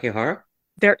sequel to Rocky Horror?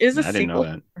 There is a I didn't sequel.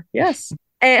 know that. Yes.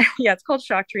 And yeah, it's called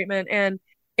Shock Treatment, and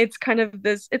it's kind of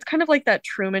like that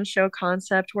Truman Show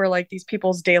concept where like these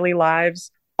people's daily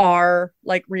lives are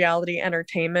like reality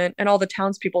entertainment, and all the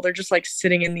townspeople, they're just like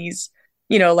sitting in these,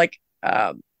 like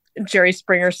Jerry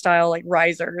Springer style like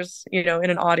risers, in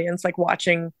an audience, like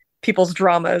watching people's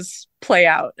dramas play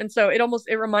out. And so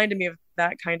it reminded me of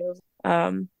that kind of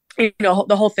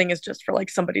the whole thing is just for like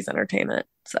somebody's entertainment.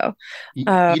 So You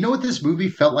know what this movie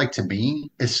felt like to me?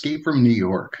 Escape from New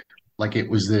York. Like it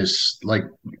was this like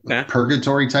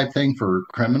purgatory type thing for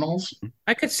criminals.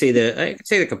 I could see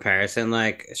the comparison.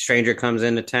 Like a stranger comes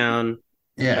into town,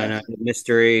 kind of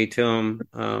mystery to him.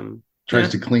 Tries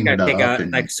to clean it up, take out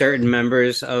and like certain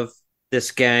members of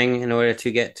this gang in order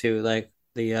to get to like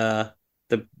the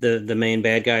main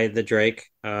bad guy, the Drake.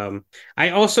 I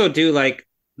also do like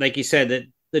you said, that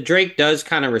the Drake does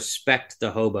kind of respect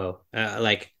the hobo,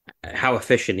 like how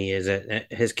efficient he is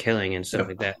at his killing and stuff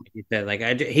like that. He said,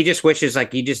 like he just wishes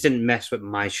like he just didn't mess with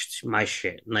my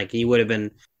shit. Like he would have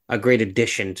been a great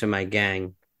addition to my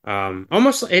gang.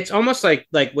 It's almost like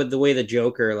with the way the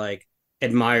Joker like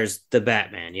admires the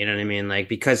Batman. You know what I mean? Like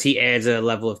because he adds a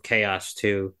level of chaos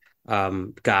to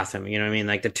Gotham. You know what I mean?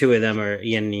 Like the two of them are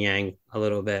yin and yang a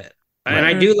little bit. Right. And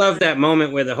I do love that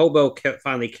moment where the hobo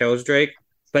finally kills Drake,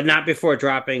 but not before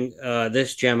dropping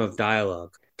this gem of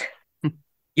dialogue.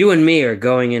 You and me are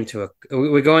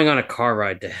we're going on a car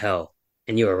ride to hell,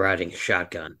 and you are riding a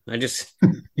shotgun. I just,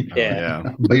 yeah.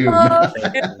 But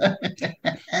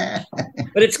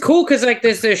it's cool because like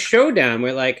there's this showdown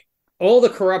where like all the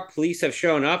corrupt police have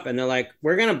shown up, and they're like,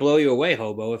 "We're gonna blow you away,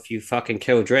 hobo, if you fucking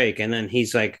kill Drake." And then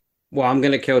he's like, "Well, I'm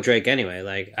gonna kill Drake anyway.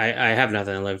 Like I have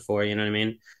nothing to live for." You know what I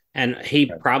mean? And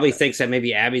he probably thinks that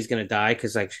maybe Abby's gonna die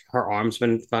because like her arm's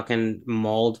been fucking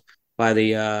mauled by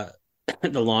the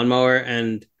lawnmower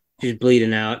and she's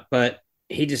bleeding out. But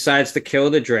he decides to kill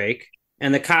the Drake,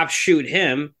 and the cops shoot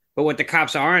him. But what the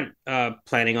cops aren't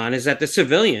planning on is that the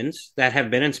civilians that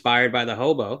have been inspired by the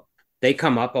hobo, they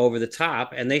come up over the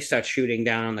top and they start shooting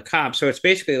down on the cops. So it's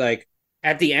basically like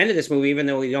at the end of this movie, even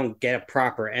though we don't get a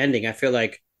proper ending, I feel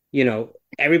like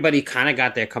everybody kind of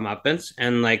got their comeuppance,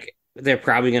 and like they're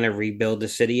probably going to rebuild the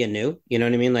city anew. You know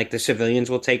what I mean? Like the civilians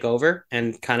will take over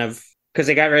and kind of, because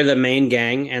they got rid of the main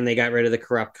gang and they got rid of the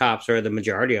corrupt cops, or the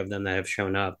majority of them that have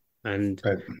shown up. And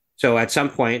so at some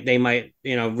point they might,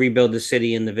 rebuild the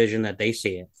city in the vision that they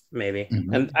see it, maybe.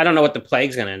 Mm-hmm. And I don't know what the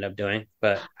plague's going to end up doing,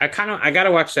 but I got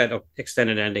to watch that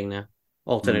extended ending now.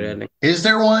 Alternate ending. Is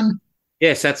there one?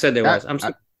 Yes, that said there was.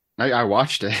 I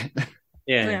watched it.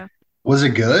 Yeah. Was it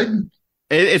good?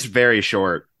 It's very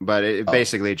short, but it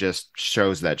basically just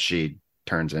shows that she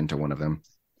turns into one of them.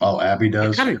 Oh, Abby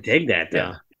does? I kind of dig that,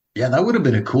 though. Yeah, that would have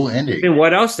been a cool ending. I mean,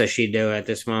 what else does she do at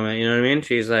this moment? You know what I mean?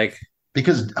 She's like...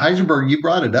 Because Heisenberg, you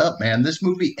brought it up, man. This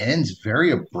movie ends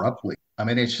very abruptly. I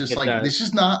mean, it's just this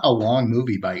is not a long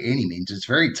movie by any means. It's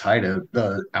very tight,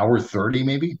 hour 30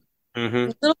 maybe. Mm-hmm.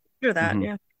 A little after that,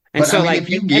 yeah. And but, so, if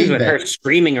you ends with her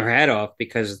screaming her head off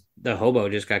because the hobo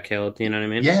just got killed. You know what I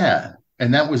mean? Yeah.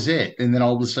 And that was it. And then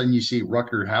all of a sudden you see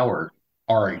Rucker Hauer.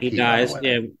 He dies.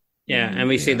 Yeah. And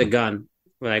we see the gun.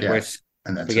 Like,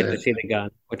 and that's we get to see the gun,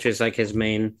 which is like his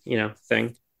main,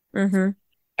 thing. Mm-hmm.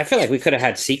 I feel like we could have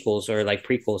had sequels or like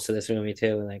prequels to this movie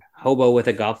too, like Hobo with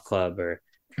a golf club, or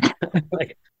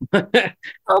like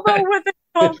Hobo with a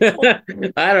golf club.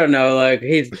 I don't know. Like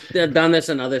he's done this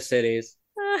in other cities.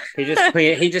 He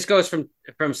just goes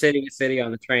from city to city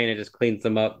on the train and just cleans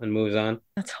them up and moves on.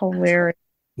 That's hilarious.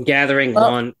 Gathering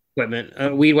lawn equipment,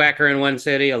 a weed whacker in one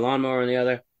city, a lawnmower in the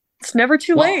other. It's never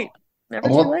too late. Never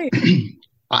too late.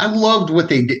 I loved what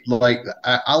they did. Like,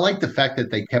 I like the fact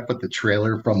that they kept with the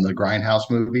trailer from the Grindhouse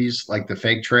movies, like the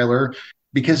fake trailer,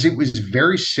 because it was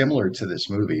very similar to this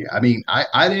movie. I mean,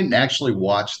 I didn't actually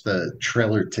watch the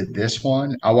trailer to this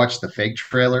one. I watched the fake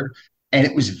trailer, and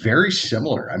it was very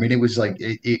similar. I mean, it was like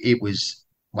it was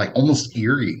like almost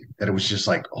eerie that it was just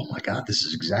like, oh my God, this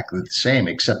is exactly the same,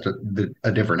 except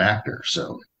a different actor.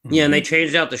 So Yeah, and they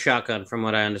changed out the shotgun from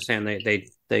what I understand. They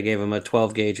gave him a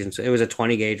 12 gauge, and so it was a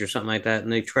 20 gauge or something like that in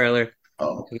the trailer.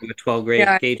 oh They gave him a 12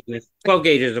 Yeah. gauge. 12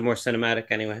 gauges are more cinematic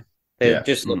anyway. They yeah.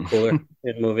 just look cooler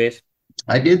in movies.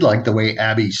 I did like the way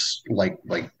Abby's like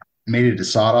made it a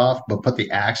sawed off, but put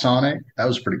the axe on it. That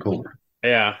was pretty cool.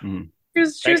 Yeah. She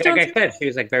was Like doing I said, she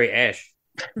was like very Ash.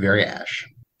 Very Ash.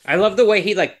 I love the way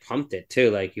he like pumped it too.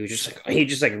 Like he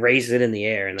just like raised it in the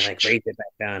air and then like raised it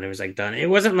back down. It was like done. It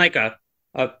wasn't like a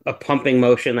pumping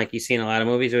motion like you see in a lot of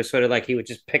movies. It was sort of like he would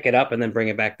just pick it up and then bring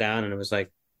it back down, and it was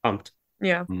like pumped.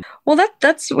 Yeah. Well,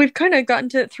 that's we've kind of gotten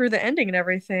to through the ending and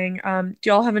everything. Do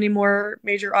y'all have any more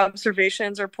major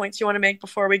observations or points you want to make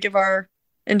before we give our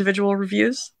individual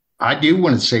reviews? I do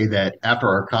want to say that after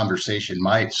our conversation,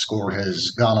 my score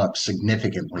has gone up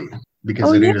significantly because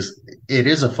Oh, yeah. it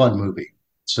is a fun movie.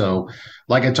 So,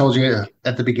 like I told you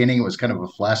at the beginning, it was kind of a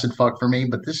flaccid fuck for me,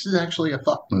 but this is actually a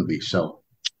fuck movie. So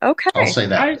I'll Okay. say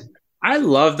that. I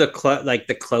love like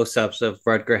the close ups of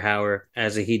Rutger Hauer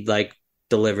as he like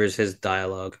delivers his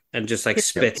dialogue and just like Yeah.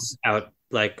 spits out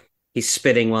like he's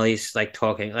spitting while he's like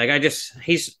talking. Like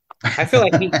he's I feel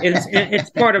like it's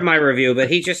part of my review, but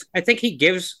I think he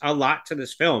gives a lot to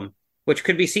this film, which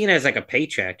could be seen as like a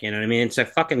paycheck. You know what I mean? It's a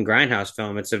fucking grindhouse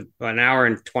film. It's an hour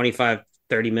and 25,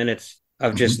 30 minutes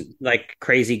of just like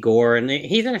crazy gore. And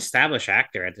he's an established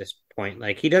actor at this point.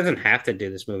 Like he doesn't have to do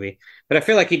this movie, but I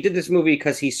feel like he did this movie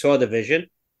because he saw the vision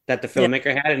that the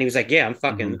filmmaker had, and he was like, "Yeah,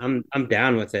 I'm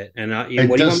down with it." And what do you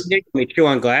want me to do? Me chew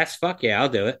on glass? Fuck yeah, I'll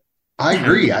do it. I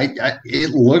agree. It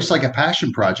looks like a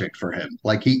passion project for him.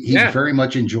 Like he very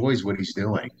much enjoys what he's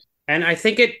doing. And I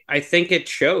think it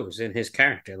shows in his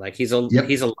character. Like he's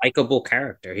a likable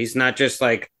character. He's not just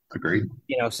like Agreed.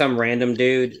 some random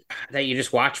dude that you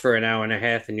just watch for an hour and a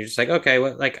half and you're just like, okay,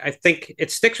 well, like I think it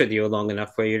sticks with you long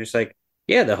enough where you're just like,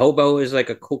 yeah, the hobo is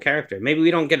like a cool character. Maybe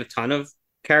we don't get a ton of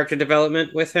character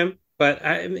development with him, but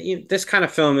I mean, this kind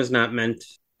of film is not meant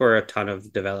for a ton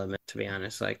of development, to be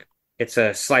honest. Like it's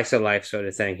a slice of life sort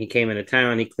of thing. He came into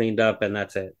town, he cleaned up, and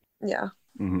that's it. Yeah.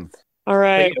 Mm-hmm. All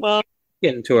right. Well,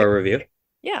 get into our review.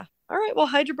 Yeah. All right. Well,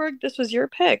 Heidelberg, this was your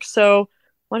pick. So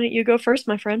why don't you go first,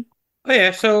 my friend? Oh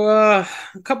yeah, so a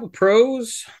couple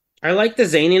pros. I like the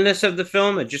zaniness of the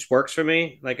film. It just works for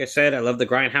me. Like I said, I love the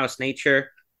grindhouse nature,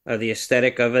 the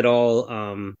aesthetic of it all.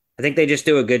 I think they just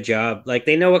do a good job. Like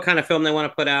they know what kind of film they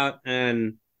want to put out,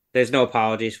 and there's no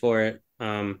apologies for it.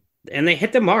 And they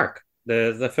hit the mark.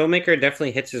 The filmmaker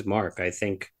definitely hits his mark. I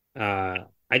think. I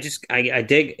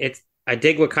dig it. I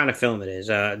dig what kind of film it is.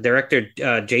 Director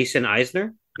Jason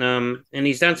Eisner. And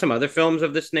he's done some other films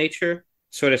of this nature.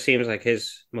 Sort of seems like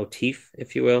his motif,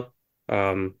 if you will.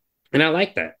 And I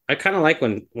like that. I kind of like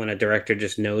when a director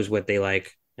just knows what they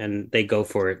like and they go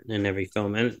for it in every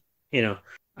film. And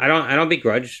I don't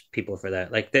begrudge people for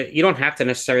that. Like that, you don't have to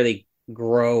necessarily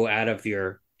grow out of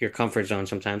your comfort zone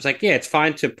sometimes. Like, yeah, it's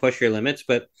fine to push your limits,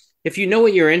 but if you know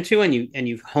what you're into and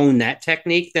you've honed that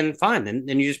technique, then fine. Then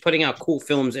you're just putting out cool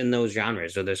films in those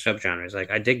genres or those subgenres. Like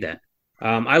I dig that.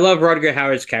 I love Rutger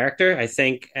Hauer's character, I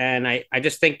think, and I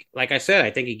just think, like I said, I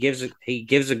think he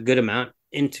gives a good amount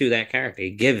into that character.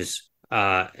 He gives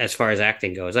as far as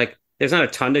acting goes. Like there's not a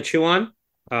ton to chew on,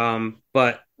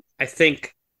 but I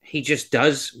think he just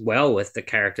does well with the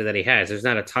character that he has. There's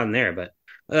not a ton there, but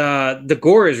the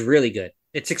gore is really good.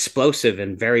 It's explosive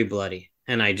and very bloody,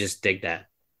 and I just dig that.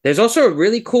 There's also a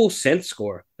really cool synth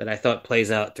score that I thought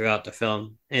plays out throughout the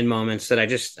film in moments that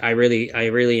I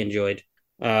really enjoyed.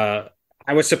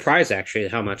 I was surprised actually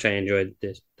how much I enjoyed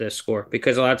this score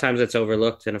because a lot of times it's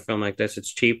overlooked in a film like this.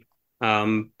 It's cheap,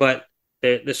 but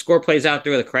the score plays out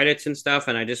through the credits and stuff,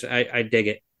 and I dig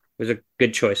it. It was a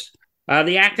good choice.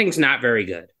 The acting's not very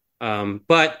good,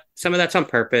 but some of that's on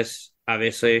purpose,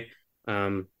 obviously.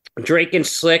 Drake and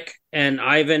Slick and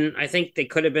Ivan, I think they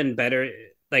could have been better,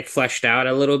 like fleshed out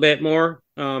a little bit more.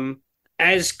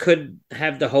 As could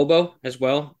have the hobo as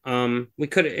well.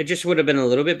 It just would have been a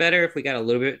little bit better if we got a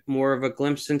little bit more of a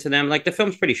glimpse into them. Like the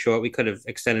film's pretty short. We could have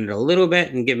extended it a little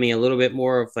bit and give me a little bit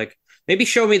more of like, maybe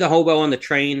show me the hobo on the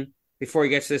train before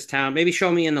he gets to this town. Maybe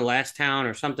show me in the last town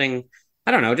or something. I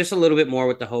don't know, just a little bit more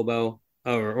with the hobo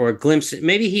or a glimpse.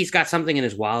 Maybe he's got something in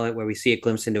his wallet where we see a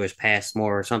glimpse into his past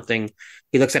more or something.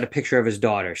 He looks at a picture of his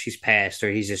daughter. She's passed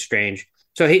or he's estranged.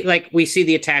 So we see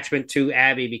the attachment to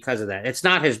Abby because of that. It's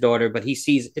not his daughter, but he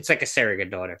sees it's like a surrogate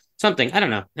daughter. Something, I don't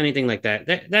know, anything like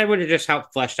that. That would have just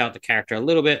helped fleshed out the character a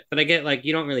little bit. But I get like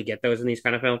you don't really get those in these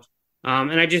kind of films.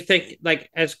 And I just think like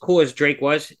as cool as Drake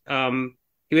was,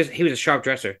 he was a sharp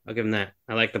dresser. I'll give him that.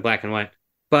 I like the black and white.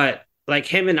 But like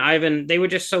him and Ivan, they were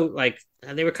just so like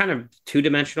they were kind of two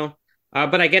dimensional.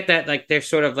 But I get that like they're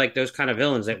sort of like those kind of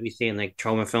villains that we see in like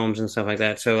trauma films and stuff like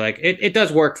that. So like it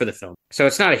does work for the film. So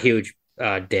it's not a huge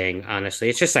ding, honestly.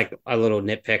 It's just like a little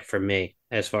nitpick for me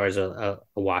as far as a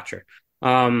watcher.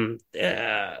 Some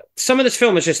of this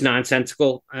film is just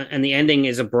nonsensical, and the ending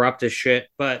is abrupt as shit.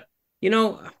 But you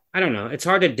know, I don't know. It's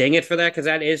hard to ding it for that because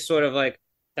that is sort of like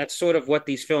that's sort of what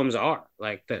these films are.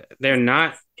 Like they're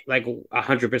not like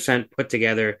 100% put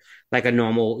together like a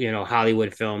normal, you know,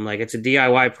 Hollywood film. Like it's a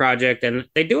DIY project, and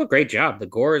they do a great job. The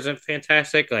gore is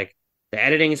fantastic. Like the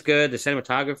editing is good. The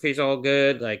cinematography is all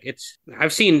good. Like it's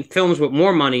I've seen films with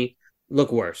more money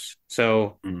look worse.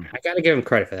 So I got to give them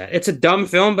credit for that. It's a dumb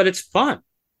film, but it's fun.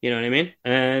 You know what I mean?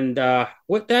 And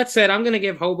with that said, I'm going to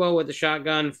give Hobo with the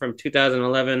Shotgun from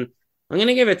 2011. I'm going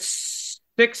to give it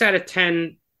 6 out of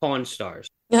 10 Pawn Stars.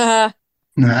 Ah,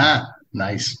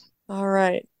 Nice. all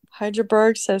right.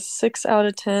 Hydraberg says 6 out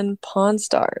of 10 Pawn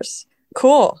Stars.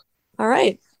 Cool. All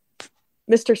right.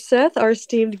 Mr. Seth, our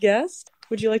esteemed guest,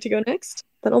 would you like to go next?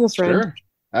 That almost rhymed. Sure.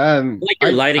 I like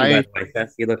your lighting, by the way,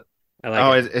 Seth. You look. I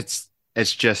like it.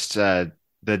 It's just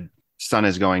the sun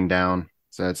is going down,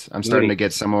 so I'm starting to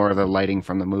get some more of the lighting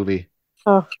from the movie.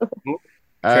 Oh,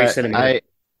 Very cinematic.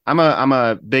 I'm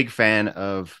a big fan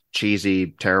of cheesy,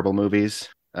 terrible movies.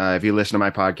 If you listen to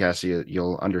my podcast,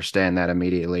 you'll understand that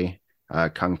immediately.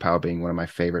 Kung Pao being one of my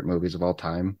favorite movies of all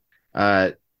time.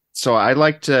 So I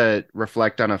like to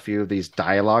reflect on a few of these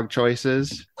dialogue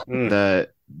choices. The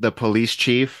police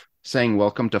chief saying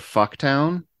 "Welcome to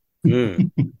Fucktown,"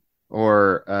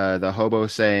 or the hobo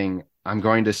saying "I'm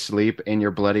going to sleep in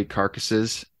your bloody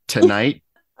carcasses tonight."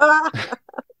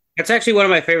 That's actually one of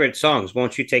my favorite songs.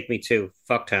 Won't you take me to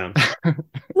Fucktown?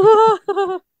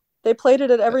 they played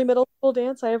it at every middle school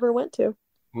dance I ever went to.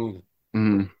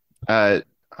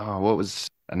 What was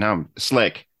now I'm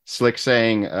Slick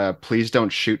saying, "Please don't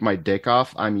shoot my dick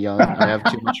off. I'm young. I have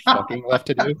too much fucking left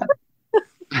to do."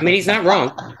 I mean, he's not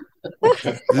wrong. This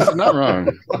is not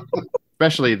wrong,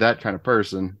 especially that kind of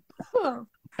person.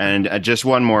 And just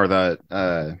one more,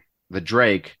 the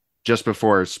Drake, just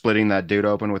before splitting that dude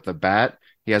open with the bat,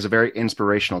 he has a very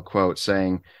inspirational quote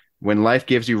saying, "When life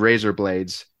gives you razor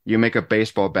blades, you make a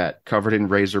baseball bat covered in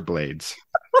razor blades."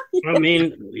 I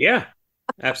mean, yeah,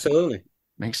 absolutely.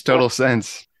 Makes total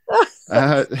sense.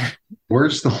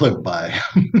 Words to live by.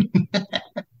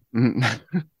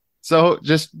 So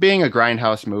just being a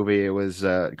grindhouse movie, it was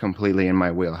completely in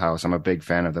my wheelhouse. I'm a big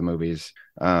fan of the movies.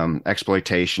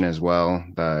 Exploitation as well.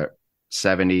 The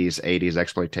 70s, 80s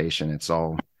exploitation. It's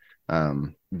all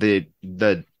they're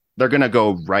gonna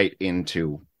go right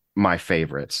into my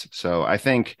favorites. So I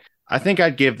think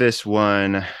I'd give this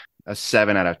one a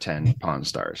 7 out of 10 Pawn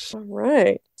Stars. All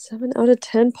right. 7 out of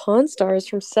 10 Pawn Stars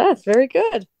from Seth. Very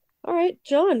good. All right,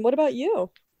 John, what about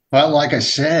you? Well, like I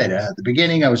said at the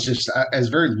beginning, I was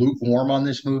very lukewarm on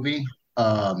this movie.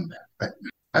 But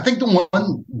I think the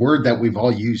one word that we've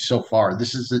all used so far,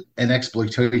 this is an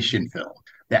exploitation film.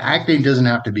 The acting doesn't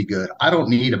have to be good. I don't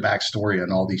need a backstory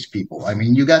on all these people. I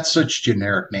mean, you got such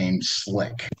generic names: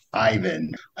 Slick,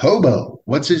 Ivan, Hobo.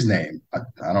 What's his name?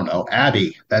 I don't know.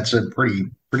 Abby. That's a pretty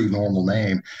normal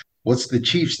name. What's the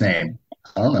chief's name?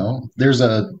 I don't know. There's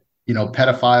a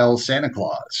pedophile Santa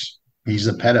Claus. He's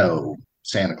a pedo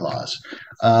Santa Claus.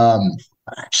 Um,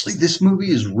 Actually, this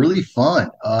movie is really fun.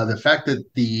 The fact that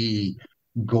the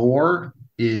gore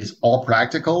is all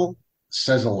practical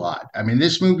says a lot. I mean,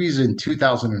 this movie's in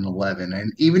 2011,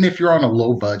 and even if you're on a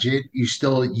low budget, you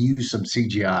still use some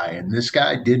CGI, and this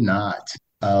guy did not.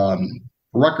 Um,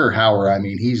 Rucker Hauer, I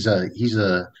mean, he's a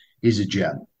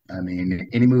gem. I mean,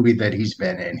 any movie that he's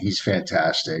been in, he's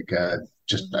fantastic.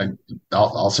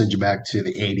 I'll send you back to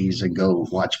the 80s and go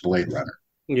watch Blade Runner.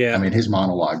 I Yeah, mean, his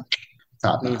monologue,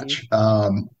 top notch.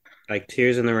 like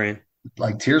Tears in the Rain.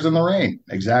 Like Tears in the Rain,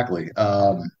 exactly.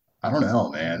 I don't know,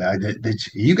 man.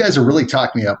 You guys are really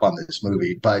talking me up on this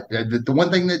movie, but the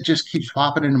one thing that just keeps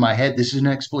popping into my head, this is an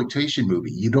exploitation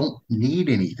movie. You don't need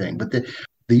anything, but the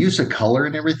use of color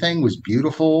and everything was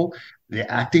beautiful. The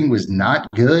acting was not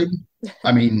good.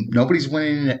 I mean, nobody's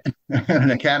winning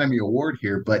an Academy Award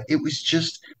here, but it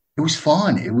was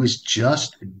fun. It was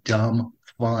just dumb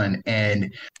fun.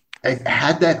 And it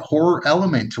had that horror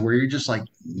element to where you're just like,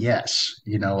 yes,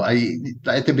 I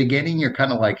at the beginning you're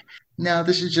kind of like, no,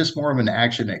 this is just more of an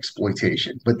action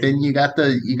exploitation. But then you got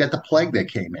the plague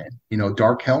that came in,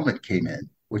 Dark Helmet came in,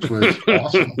 which was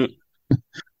awesome.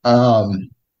 Um,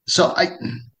 so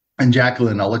and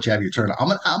Jacqueline, I'll let you have your turn. I'm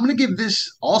gonna give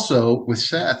this also with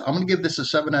Seth. I'm gonna give this a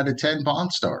 7 out of 10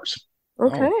 Bond stars.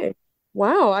 Okay.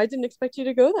 Wow, I didn't expect you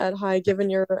to go that high given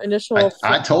your I, initial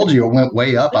I told you it went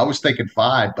way up. I was thinking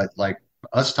 5, but like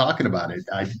us talking about it,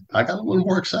 I got a little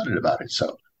more excited about it.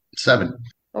 So 7.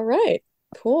 All right,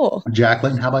 cool.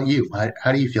 Jacqueline, how about you?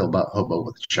 How do you feel about Hobo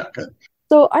with a Shotgun?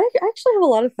 So I actually have a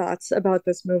lot of thoughts about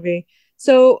this movie.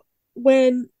 So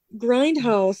when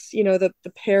Grindhouse,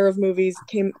 the pair of movies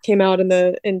came out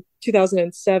in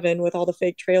 2007 with all the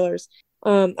fake trailers.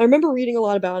 I remember reading a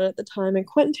lot about it at the time, and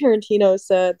Quentin Tarantino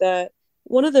said that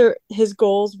one of his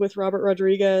goals with Robert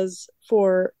Rodriguez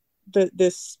for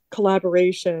this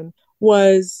collaboration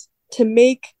was to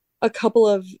make a couple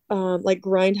of like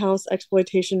Grindhouse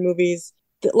exploitation movies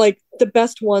that, like the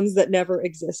best ones that never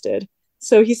existed.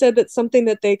 So he said that something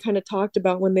that they kind of talked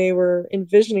about when they were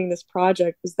envisioning this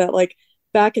project was that, like,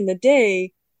 back in the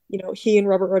day, he and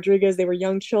Robert Rodriguez, they were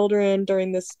young children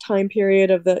during this time period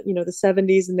of the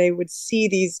 70s, and they would see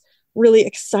these really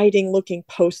exciting looking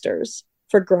posters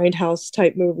for Grindhouse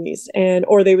type movies,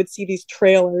 or they would see these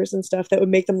trailers and stuff that would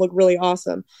make them look really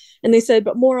awesome. And they said,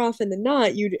 but more often than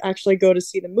not, you'd actually go to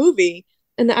see the movie,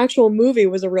 and the actual movie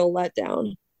was a real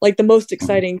letdown. Like, the most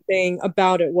exciting thing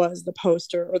about it was the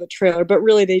poster or the trailer, but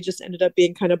really they just ended up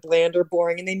being kind of bland or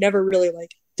boring, and they never really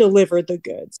like delivered the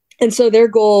goods. And so their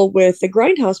goal with the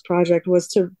Grindhouse project was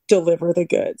to deliver the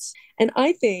goods. And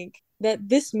I think that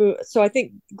this movie, so I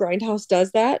think Grindhouse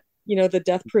does that, the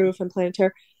Death Proof and Planet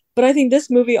Terror, but I think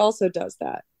this movie also does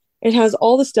that. It has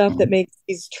all the stuff that makes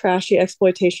these trashy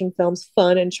exploitation films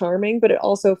fun and charming, but it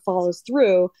also follows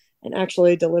through and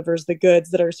actually delivers the goods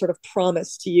that are sort of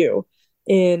promised to you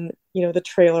in the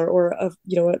trailer or of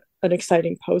an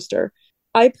exciting poster.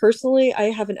 I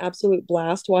have an absolute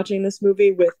blast watching this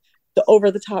movie with the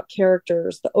over the top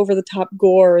characters, the over the top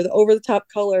gore, the over the top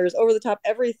colors, over the top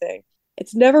everything.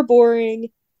 It's never boring.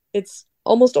 It's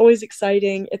almost always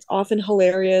exciting. It's often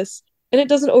hilarious, and it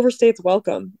doesn't overstay its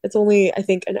welcome. It's only, I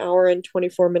think, an hour and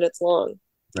 24 minutes long.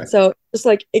 Right. So just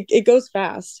like it goes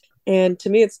fast, and to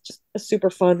me it's just a super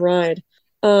fun ride.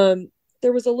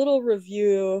 There was a little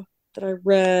review that I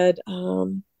read.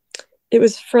 It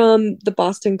was from the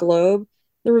Boston Globe.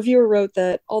 The reviewer wrote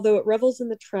that although it revels in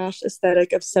the trash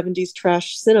aesthetic of 70s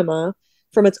trash cinema,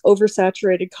 from its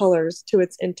oversaturated colors to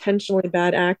its intentionally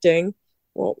bad acting,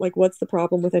 well, like, what's the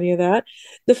problem with any of that?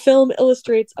 The film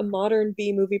illustrates a modern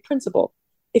B-movie principle.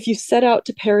 If you set out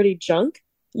to parody junk,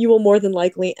 you will more than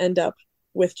likely end up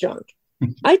with junk.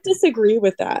 I disagree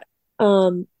with that.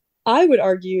 I would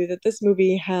argue that this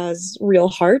movie has real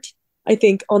heart. I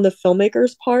think on the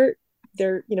filmmaker's part,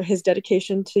 his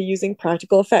dedication to using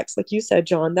practical effects, like you said,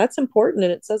 John, that's important,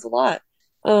 and it says a lot.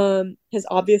 His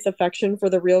obvious affection for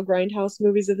the real Grindhouse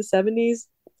movies of the 70s,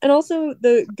 and also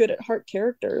the good at heart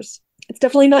characters. It's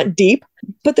definitely not deep,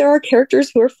 but there are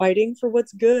characters who are fighting for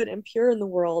what's good and pure in the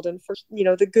world, and for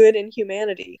the good in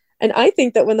humanity. And I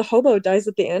think that when the hobo dies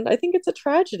at the end, I think it's a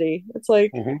tragedy. It's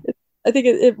like, I think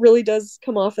it really does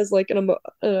come off as like an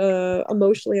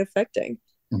emotionally affecting.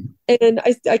 And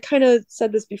I kind of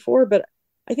said this before, but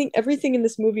I think everything in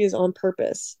this movie is on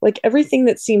purpose. Like, everything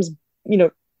that seems,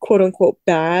 quote unquote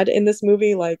bad in this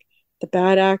movie, like the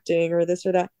bad acting or this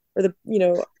or that, or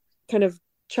the, kind of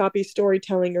choppy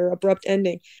storytelling or abrupt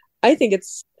ending, I think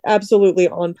it's absolutely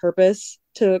on purpose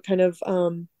to kind of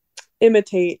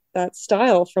imitate that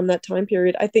style from that time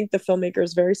period. I think the filmmaker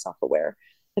is very self-aware.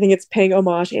 I think it's paying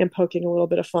homage and poking a little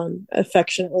bit of fun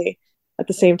affectionately at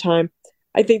the same time.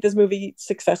 I think this movie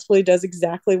successfully does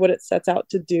exactly what it sets out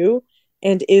to do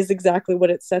and is exactly what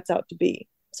it sets out to be.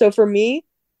 So for me,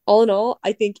 all in all,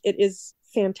 I think it is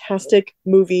fantastic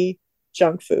movie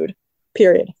junk food,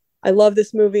 period. I love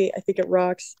this movie. I think it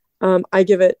rocks. I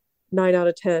give it 9 out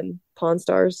of 10 Pawn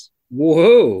Stars.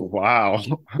 Whoa. Wow.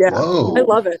 Yeah. Whoa. I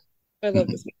love it. I love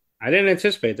this movie. I didn't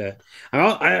anticipate that.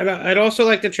 I'd also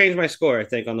like to change my score, I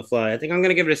think, on the fly. I think I'm going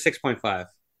to give it a 6.5.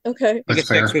 Okay. I think a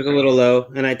 6 was a little low,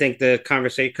 and I think the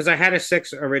conversation, because I had a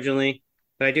 6 originally,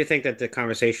 but I do think that the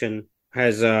conversation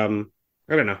has, I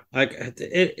don't know,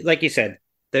 like you said,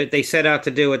 they set out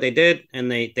to do what they did, and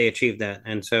they achieved that,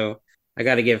 and so I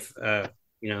got to give,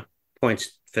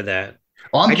 points for that.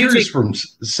 Well, I'm curious from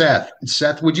Seth.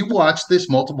 Seth, would you watch this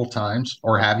multiple times,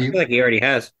 or have you? I feel like he already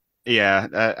has.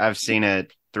 Yeah, I've seen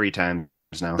it 3 times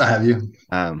now. Have you?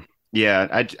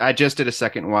 Yeah, I just did a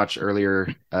second watch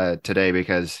earlier today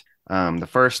because the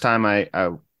first time I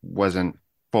wasn't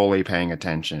fully paying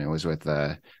attention. It was with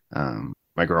my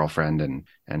girlfriend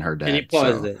and her dad. And you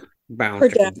paused it. Her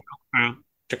dad.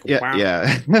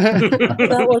 Yeah.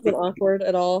 That wasn't awkward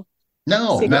at all.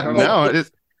 No.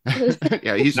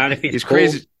 Yeah, he's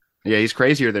crazy. Yeah, he's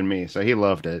crazier than me, so he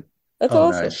loved it. That's Oh,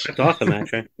 awesome. nice. That's awesome,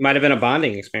 actually. Might have been a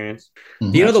bonding experience.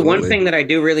 Mhm. You know, the one Absolutely. thing that I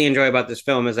do really enjoy about this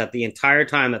film is that the entire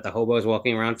time that the hobo is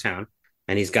walking around town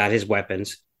and he's got his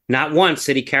weapons, not once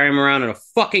did he carry him around in a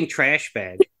fucking trash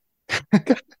bag.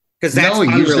 Because that's No,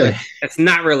 he used unrealistic. That's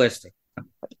not realistic.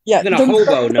 Yeah, Even a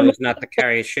hobo knows not to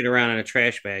carry his shit around in a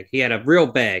trash bag. He had a real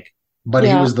bag. But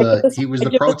Yeah, he was I the give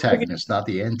this protagonist, not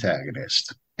the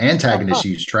antagonist. Antagonists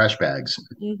use trash bags.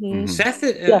 Mm-hmm. Mhm. Seth,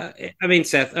 Yeah. I mean,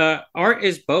 Seth, art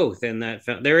is both in that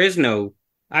film. There is no,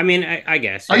 I mean, I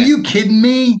guess. Are yeah. you kidding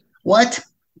me? What?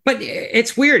 But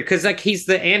it's weird because like he's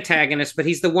the antagonist, but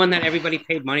he's the one that everybody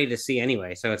paid money to see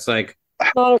anyway. So it's like,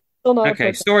 Still not a okay,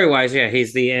 protagonist. story wise, yeah,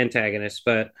 he's the antagonist,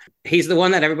 but he's the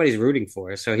one that everybody's rooting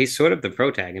for. So he's sort of the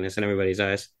protagonist in everybody's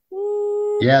eyes.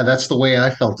 Yeah, that's the way I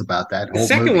felt about that The whole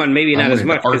second movie. one, maybe I not as wanted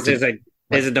much art because to,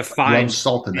 there's a rub defined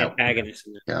salt in that antagonist.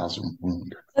 In there. gal's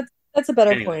wound. That's a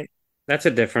better Anyway. point. That's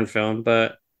a different film,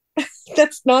 but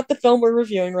That's not the film we're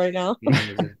reviewing right now.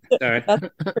 sorry. That's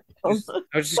I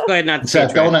was just glad not to see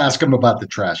Seth, a don't trash ask him about the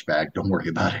trash bag. Don't worry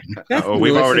about it. Seth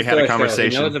We've already listens had to a our show.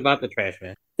 conversation. He knows about the trash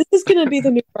bag. This is gonna be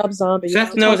the new Rob Zombie.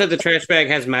 Seth knows that the trash bag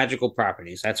has magical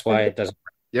properties. That's why it doesn't.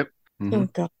 Mhm. Oh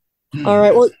god. All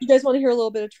right. Well, you guys want to hear a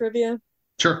little bit of trivia?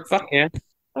 Sure. Fuck yeah.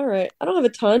 All right. I don't have a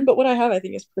ton, but what I have I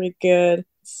think is pretty good.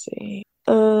 Let's see.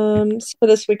 So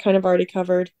this we kind of already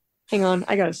covered. Hang on,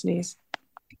 I gotta sneeze.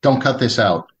 Don't cut this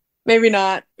out. Maybe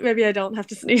not. Maybe I don't have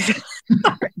to sneeze.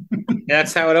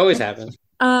 That's how it always happens.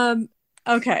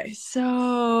 Okay.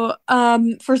 So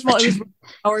first of all, it was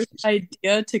our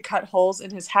idea to cut holes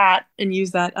in his hat and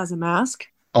use that as a mask.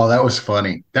 Oh, that was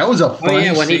funny. That was a Oh funny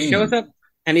yeah, when he scene. shows up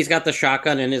and he's got the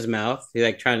shotgun in his mouth, he's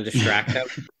like trying to distract him.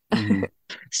 Mhm.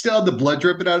 Still had the blood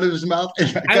dripping out of his mouth. And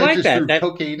that I guy like just that. threw That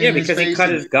cocaine yeah, in his because he face cut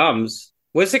and- his gums.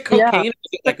 Was it cocaine? Yeah. Or was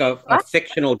it like a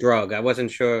fictional drug? I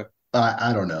wasn't sure.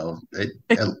 I don't know.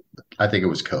 I think it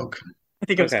was coke. I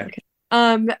think it was Okay. okay.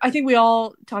 I think we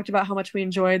all talked about how much we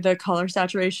enjoyed the color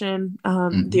saturation,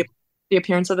 the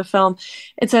appearance of the film.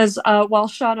 It says, while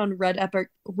shot on Red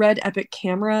Epic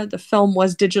camera, the film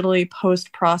was digitally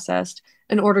post-processed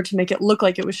in order to make it look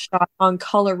like it was shot on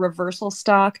color reversal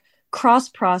stock,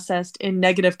 cross-processed in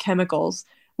negative chemicals,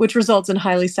 which results in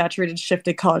highly saturated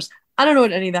shifted colors. I don't know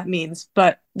what any of that means,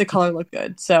 but the color looked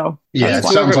good. So Yeah, that's it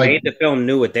why. sounds Whoever like made the film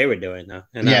knew what they were doing, though.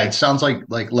 And yeah, it sounds like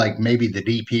maybe the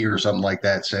DP or something like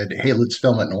that said, "Hey, let's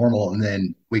film it normal," and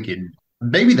then we could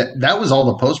maybe that was all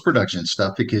the post production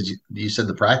stuff because you said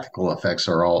the practical effects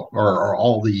are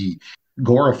all the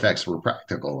gore effects were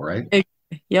practical, right?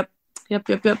 Yep.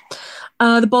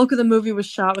 The bulk of the movie was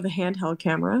shot with a handheld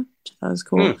camera, which I thought was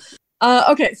cool.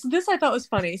 Okay, so this I thought was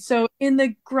funny. So in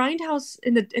the Grindhouse,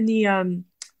 in the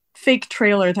fake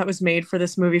trailer that was made for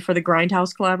this movie for the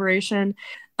Grindhouse collaboration,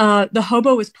 the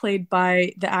hobo was played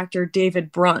by the actor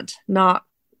David Brunt, not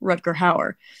Rutger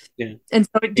Hauer. Yeah. And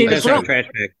so he David does have a Brunt.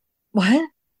 trash bag. What?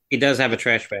 He does have a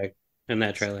trash bag in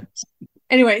that trailer.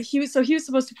 Anyway, he was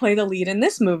supposed to play the lead in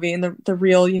this movie, in the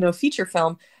real, feature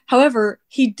film. However,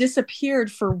 he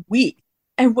disappeared for weeks.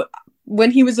 And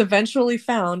when he was eventually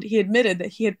found, he admitted that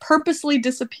he had purposely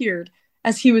disappeared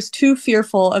as he was too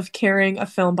fearful of carrying a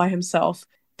film by himself.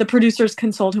 The producers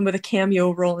consoled him with a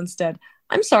cameo role instead.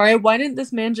 I'm sorry, why didn't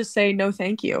this man just say no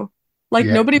thank you? Like,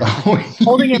 Yeah. nobody was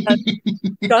holding him at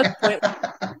gunpoint.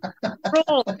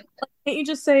 Bro, can't you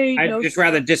just say I'd no? just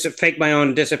rather fake my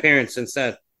own disappearance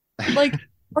instead. Like,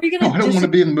 are you No, going I don't want to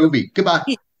be in the movie. Goodbye.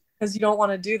 because you don't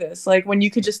want to do this? Like, when you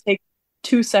could just take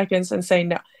 2 seconds and say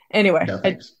no. Anyway, No,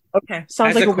 thanks. okay. Sounds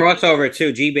As like a a weird- crossover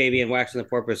too, G Baby and Wax and the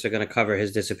Porpoise are going to cover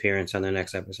his disappearance on their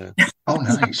next episode. Oh,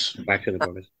 nice. Wax and the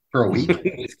Porpoise. For a week.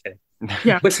 Just kidding.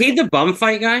 Yeah. Was he the bum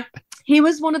fight guy? He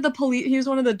was one of the police. He was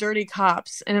one of the dirty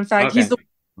cops, and in fact, Okay. he's the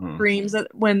one who screams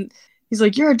that when he's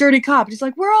like, "You're a dirty cop." He's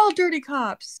like, "We're all dirty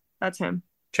cops." That's him.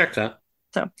 Checks out.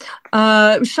 It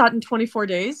was shot in 24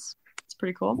 days. It's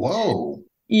pretty cool. Whoa.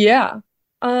 Yeah.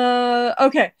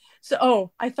 Okay.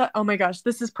 So, I thought, oh my gosh,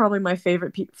 this is probably my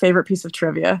favorite piece of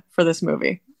trivia for this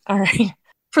movie. All right.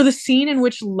 For the scene in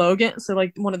which Logan, so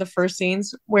like one of the first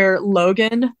scenes where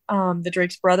Logan, the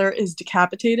Drake's brother, is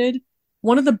decapitated,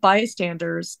 one of the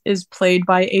bystanders is played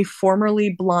by a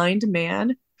formerly blind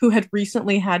man who had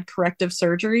recently had corrective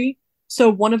surgery. So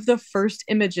one of the first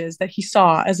images that he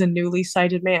saw as a newly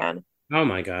sighted man, Oh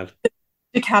my god.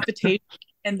 decapitation,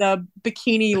 and the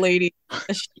bikini lady,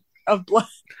 a sheet of blood.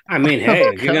 I mean, hey,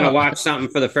 Oh, if you're gonna God. watch something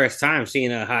for the first time,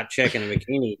 seeing a hot chick in a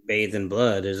bikini bathed in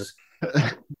blood is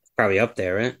probably up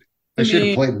there, right? I should have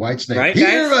mean- played Whitesnake. Right,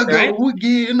 Here guys? I go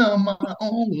again on my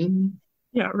own.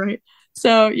 Yeah, right.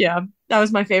 So yeah, that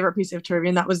was my favorite piece of trivia,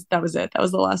 and that was it. That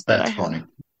was the last bit I That's had. funny.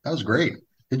 That was great.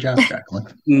 Good job, Jacqueline.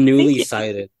 Newly you.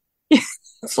 sighted.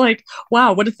 It's like,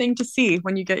 wow, what a thing to see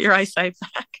when you get your eyesight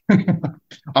back.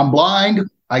 I'm blind.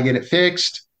 I get it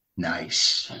fixed.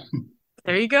 Nice.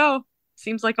 There you go.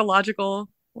 Seems like a logical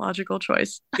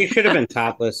choice. He should have been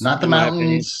topless. Not the in my opinion.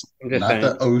 mountains, I'm just not saying.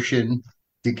 the ocean.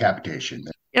 Decapitation.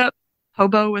 Yep.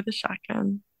 Hobo with a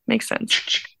shotgun. Makes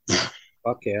sense.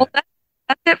 Fuck yeah. Well, that's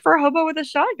it for Hobo with a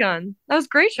Shotgun. That was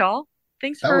great, y'all.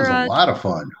 Thanks That for was a lot of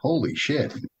fun. Holy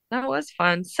shit. that was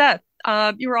fun. Seth,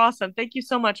 you were awesome. Thank you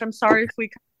so much. I'm sorry if we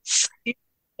cut you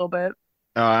a little bit.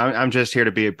 I'm just here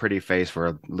to be a pretty face for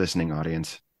a listening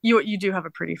audience. You do have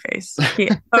a pretty face.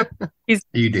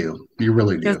 You do. You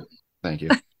really do. Yes. Thank you.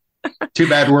 Too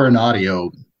bad we're an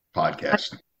audio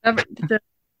podcast. The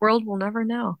world will never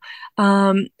know.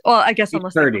 Well, I guess He's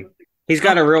unless purdy. He's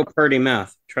got a real purdy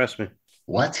mouth. Trust me.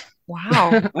 What?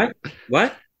 wow.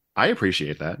 What? I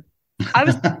appreciate that. I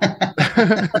was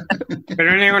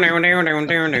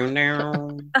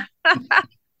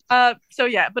so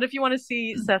yeah, but if you want to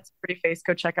see Seth's pretty face,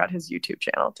 go check out his YouTube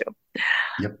channel too.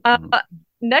 Yep.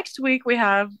 Next week we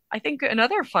have, I think,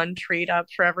 another fun treat up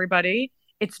for everybody.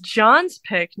 It's John's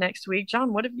pick next week.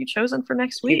 John, what have you chosen for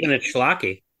next week? Keeping it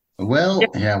schlocky. Well,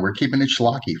 yeah, we're keeping it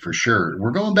schlocky for sure. We're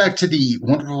going back to the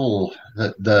wonderful,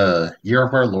 the year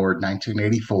of our Lord,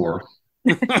 1984.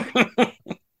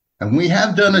 And we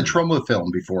have done a trauma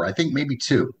film before. I think maybe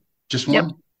two. Just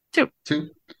one? Yep. Two?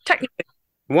 Technically.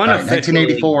 One All right, officially.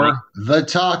 1984, The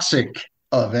Toxic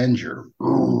Avenger.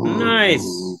 Ooh. Nice.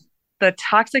 The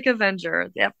Toxic Avenger.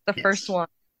 Yep, the Yes. first one.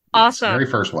 Yes, Awesome. very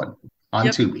first one on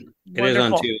Yep. Tubi. It is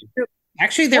on Wonderful. Tubi.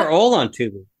 Actually, they're all on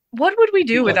Tubi. What would we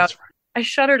do Oh, without? that's right. I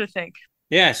shudder to think.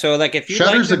 Yeah, so like if you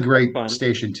Shudder's like a great fun,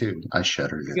 station too. I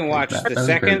shudder. you can watch That the was a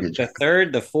very second, good the job.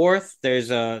 third, the fourth. There's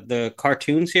the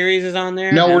cartoon series is on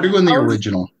there. No, we're and- doing the Oh.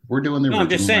 original. We're doing the No, original. I'm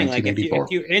just saying, like if 1984.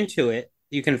 you're into it,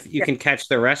 you can catch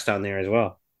the rest on there as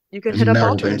well. You can There's hit up never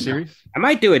all been- of it. Series? I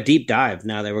might do a deep dive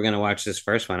now that we're gonna watch this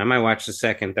first one. I might watch the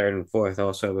second, third, and fourth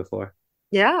also before.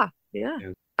 Yeah.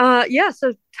 Yeah,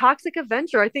 so Toxic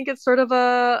Avenger, I think it's sort of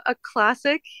a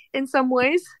classic in some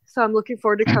ways. So I'm looking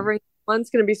forward to covering that one. It's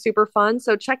going to be super fun.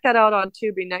 So check that out on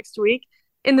Tubi next week.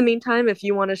 In the meantime, if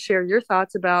you want to share your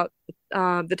thoughts about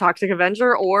the Toxic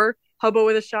Avenger or Hobo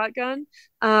with a Shotgun,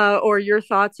 or your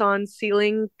thoughts on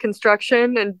ceiling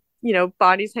construction and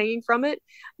bodies hanging from it,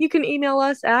 you can email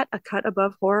us at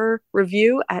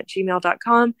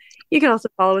acutaboveHorrorReview@gmail.com. You can also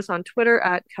follow us on Twitter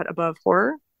at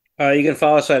cutaboveHorror. You can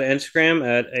follow us on Instagram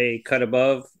at a cut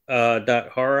above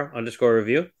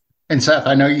 .horror_review. And Seth,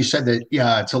 I know you said that,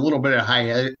 yeah, it's a little bit of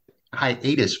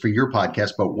hiatus for your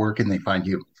podcast, but where can they find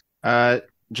you?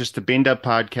 Just the Beamed Up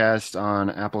podcast on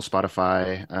Apple,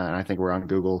 Spotify, and I think we're on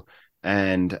Google.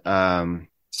 And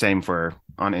same for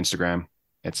on Instagram.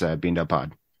 It's Beamed Up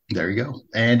Pod. There you go.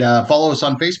 And follow us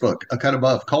on Facebook, A Cut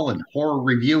Above, Horror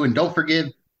Review. And don't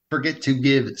forget to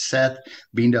give Seth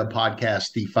Beamed Up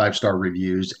Podcast the 5-star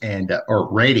reviews and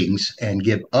or ratings, and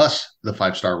give us the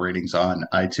 5-star ratings on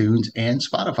iTunes and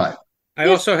Spotify. I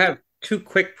also have two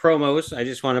quick promos I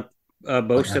just want to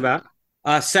boast about.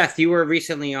 Seth, you were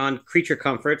recently on Creature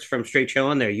Comforts from Straight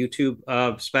Chillin', their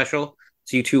YouTube special.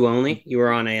 It's YouTube only. You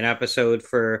were on an episode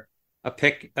for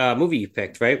a movie you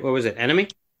picked, right? What was it? Enemy?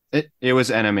 It was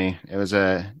Enemy. It was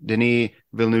a Denis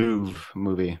Villeneuve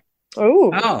movie.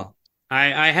 Oh,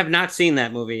 I have not seen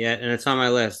that movie yet, and it's on my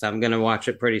list. I'm going to watch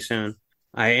it pretty soon.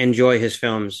 I enjoy his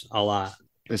films a lot.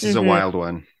 This is a wild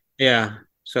one. Yeah,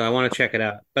 so I want to check it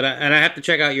out. But I have to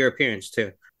check out your appearance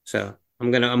too. So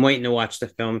I'm waiting to watch the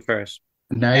film first.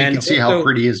 Now you And can see how also-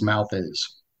 pretty his mouth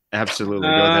is. Absolutely.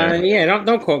 Go there. Yeah,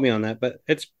 don't quote me on that, but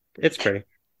it's pretty.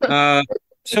 So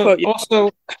Quote you. also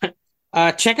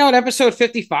check out episode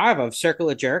 55 of Circle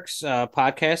of Jerks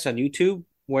podcast on YouTube,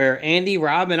 where Andy,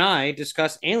 Rob, and I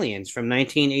discuss Aliens from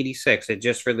 1986. It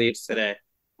just released today.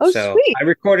 Oh, So sweet. I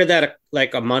recorded that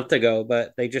like a month ago,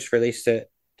 but they just released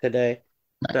it today.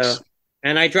 Nice. So,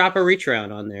 and I drop a reach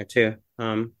around on there too,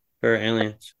 for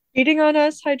Aliens. Cheating on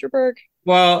us, Hydraberg.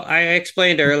 Well, I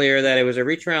explained earlier that it was a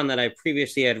reach around that I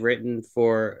previously had written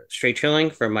for Straight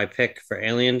Chilling for my pick for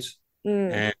Aliens.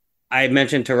 And I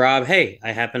mentioned to Rob, hey,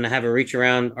 I happen to have a reach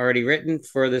around already written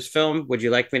for this film. Would you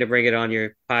like me to bring it on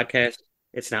your podcast?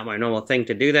 It's not my normal thing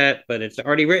to do that, but it's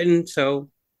already written. So,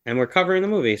 and we're covering the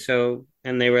movie. So,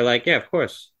 and they were like, yeah, of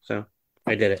course. So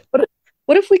I did it.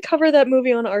 What if we cover that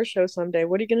movie on our show someday?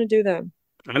 What are you going to do then?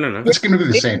 I don't know. It's going to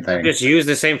be the same thing. Just use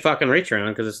the same fucking reach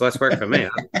around because it's less work for me.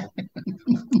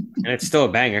 And it's still a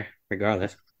banger,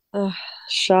 regardless.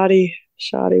 Shoddy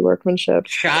workmanship.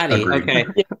 Shoddy. Agreed. Okay.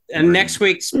 And next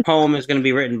week's poem is going to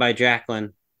be written by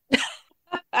Jacqueline.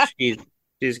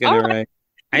 She's going to write.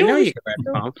 I know you can write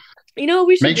a poem. You know what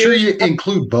we should Make do? sure you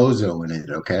include Bozo in it,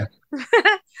 okay?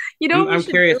 You know what we I'm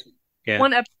should curious. do? Yeah.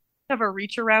 One episode have a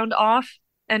reach around off,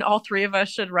 and all three of us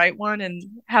should write one and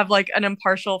have like an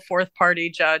impartial fourth party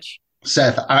judge.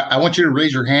 Seth, I want you to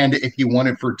raise your hand if you want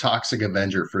it for Toxic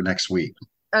Avenger for next week.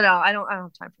 Oh no, I don't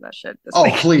have time for that shit this Oh,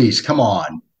 week. please, come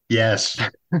on. Yes.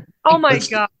 Oh my Let's-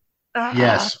 god.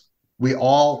 Yes. We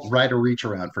all write a reach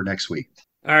around for next week.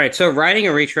 All right. So writing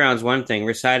a reach around is one thing.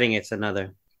 Reciting it's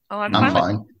another. Oh, I'm I'm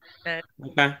fine. fine.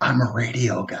 Okay. I'm a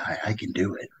radio guy. I can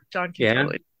do it. John can Yeah.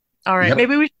 totally. All right, Yep.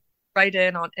 maybe we should write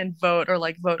in on and vote or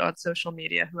like vote on social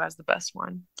media who has the best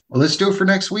one. Well, let's do it for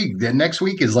next week. Then next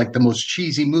week is like the most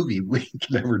cheesy movie we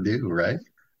can ever do, right?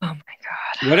 Oh my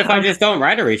god. What if I just don't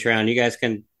write a reach around? You guys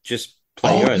can just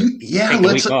play yours. Yeah. Take the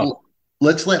week off.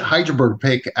 Let's let Heidelberg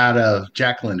pick out of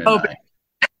Jacqueline and Oh, I.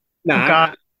 No, Oh,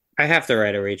 God. I have to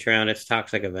write a reach around. It's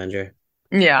Toxic Avenger.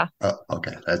 Yeah. Oh,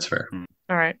 okay, that's fair.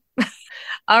 All right.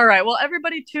 All right. Well,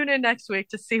 everybody tune in next week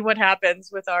to see what happens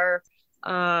with our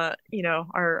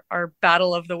our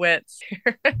battle of the wits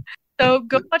here. So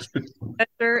go watch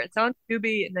Avenger. It's on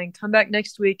Tubi, and then come back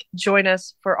next week. Join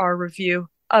us for our review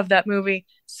of that movie.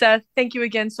 Seth, thank you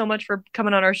again so much for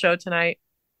coming on our show tonight.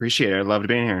 Appreciate it. I loved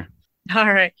being here.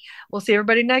 All right. We'll see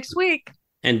everybody next week.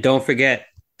 And don't forget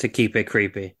to keep it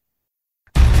creepy.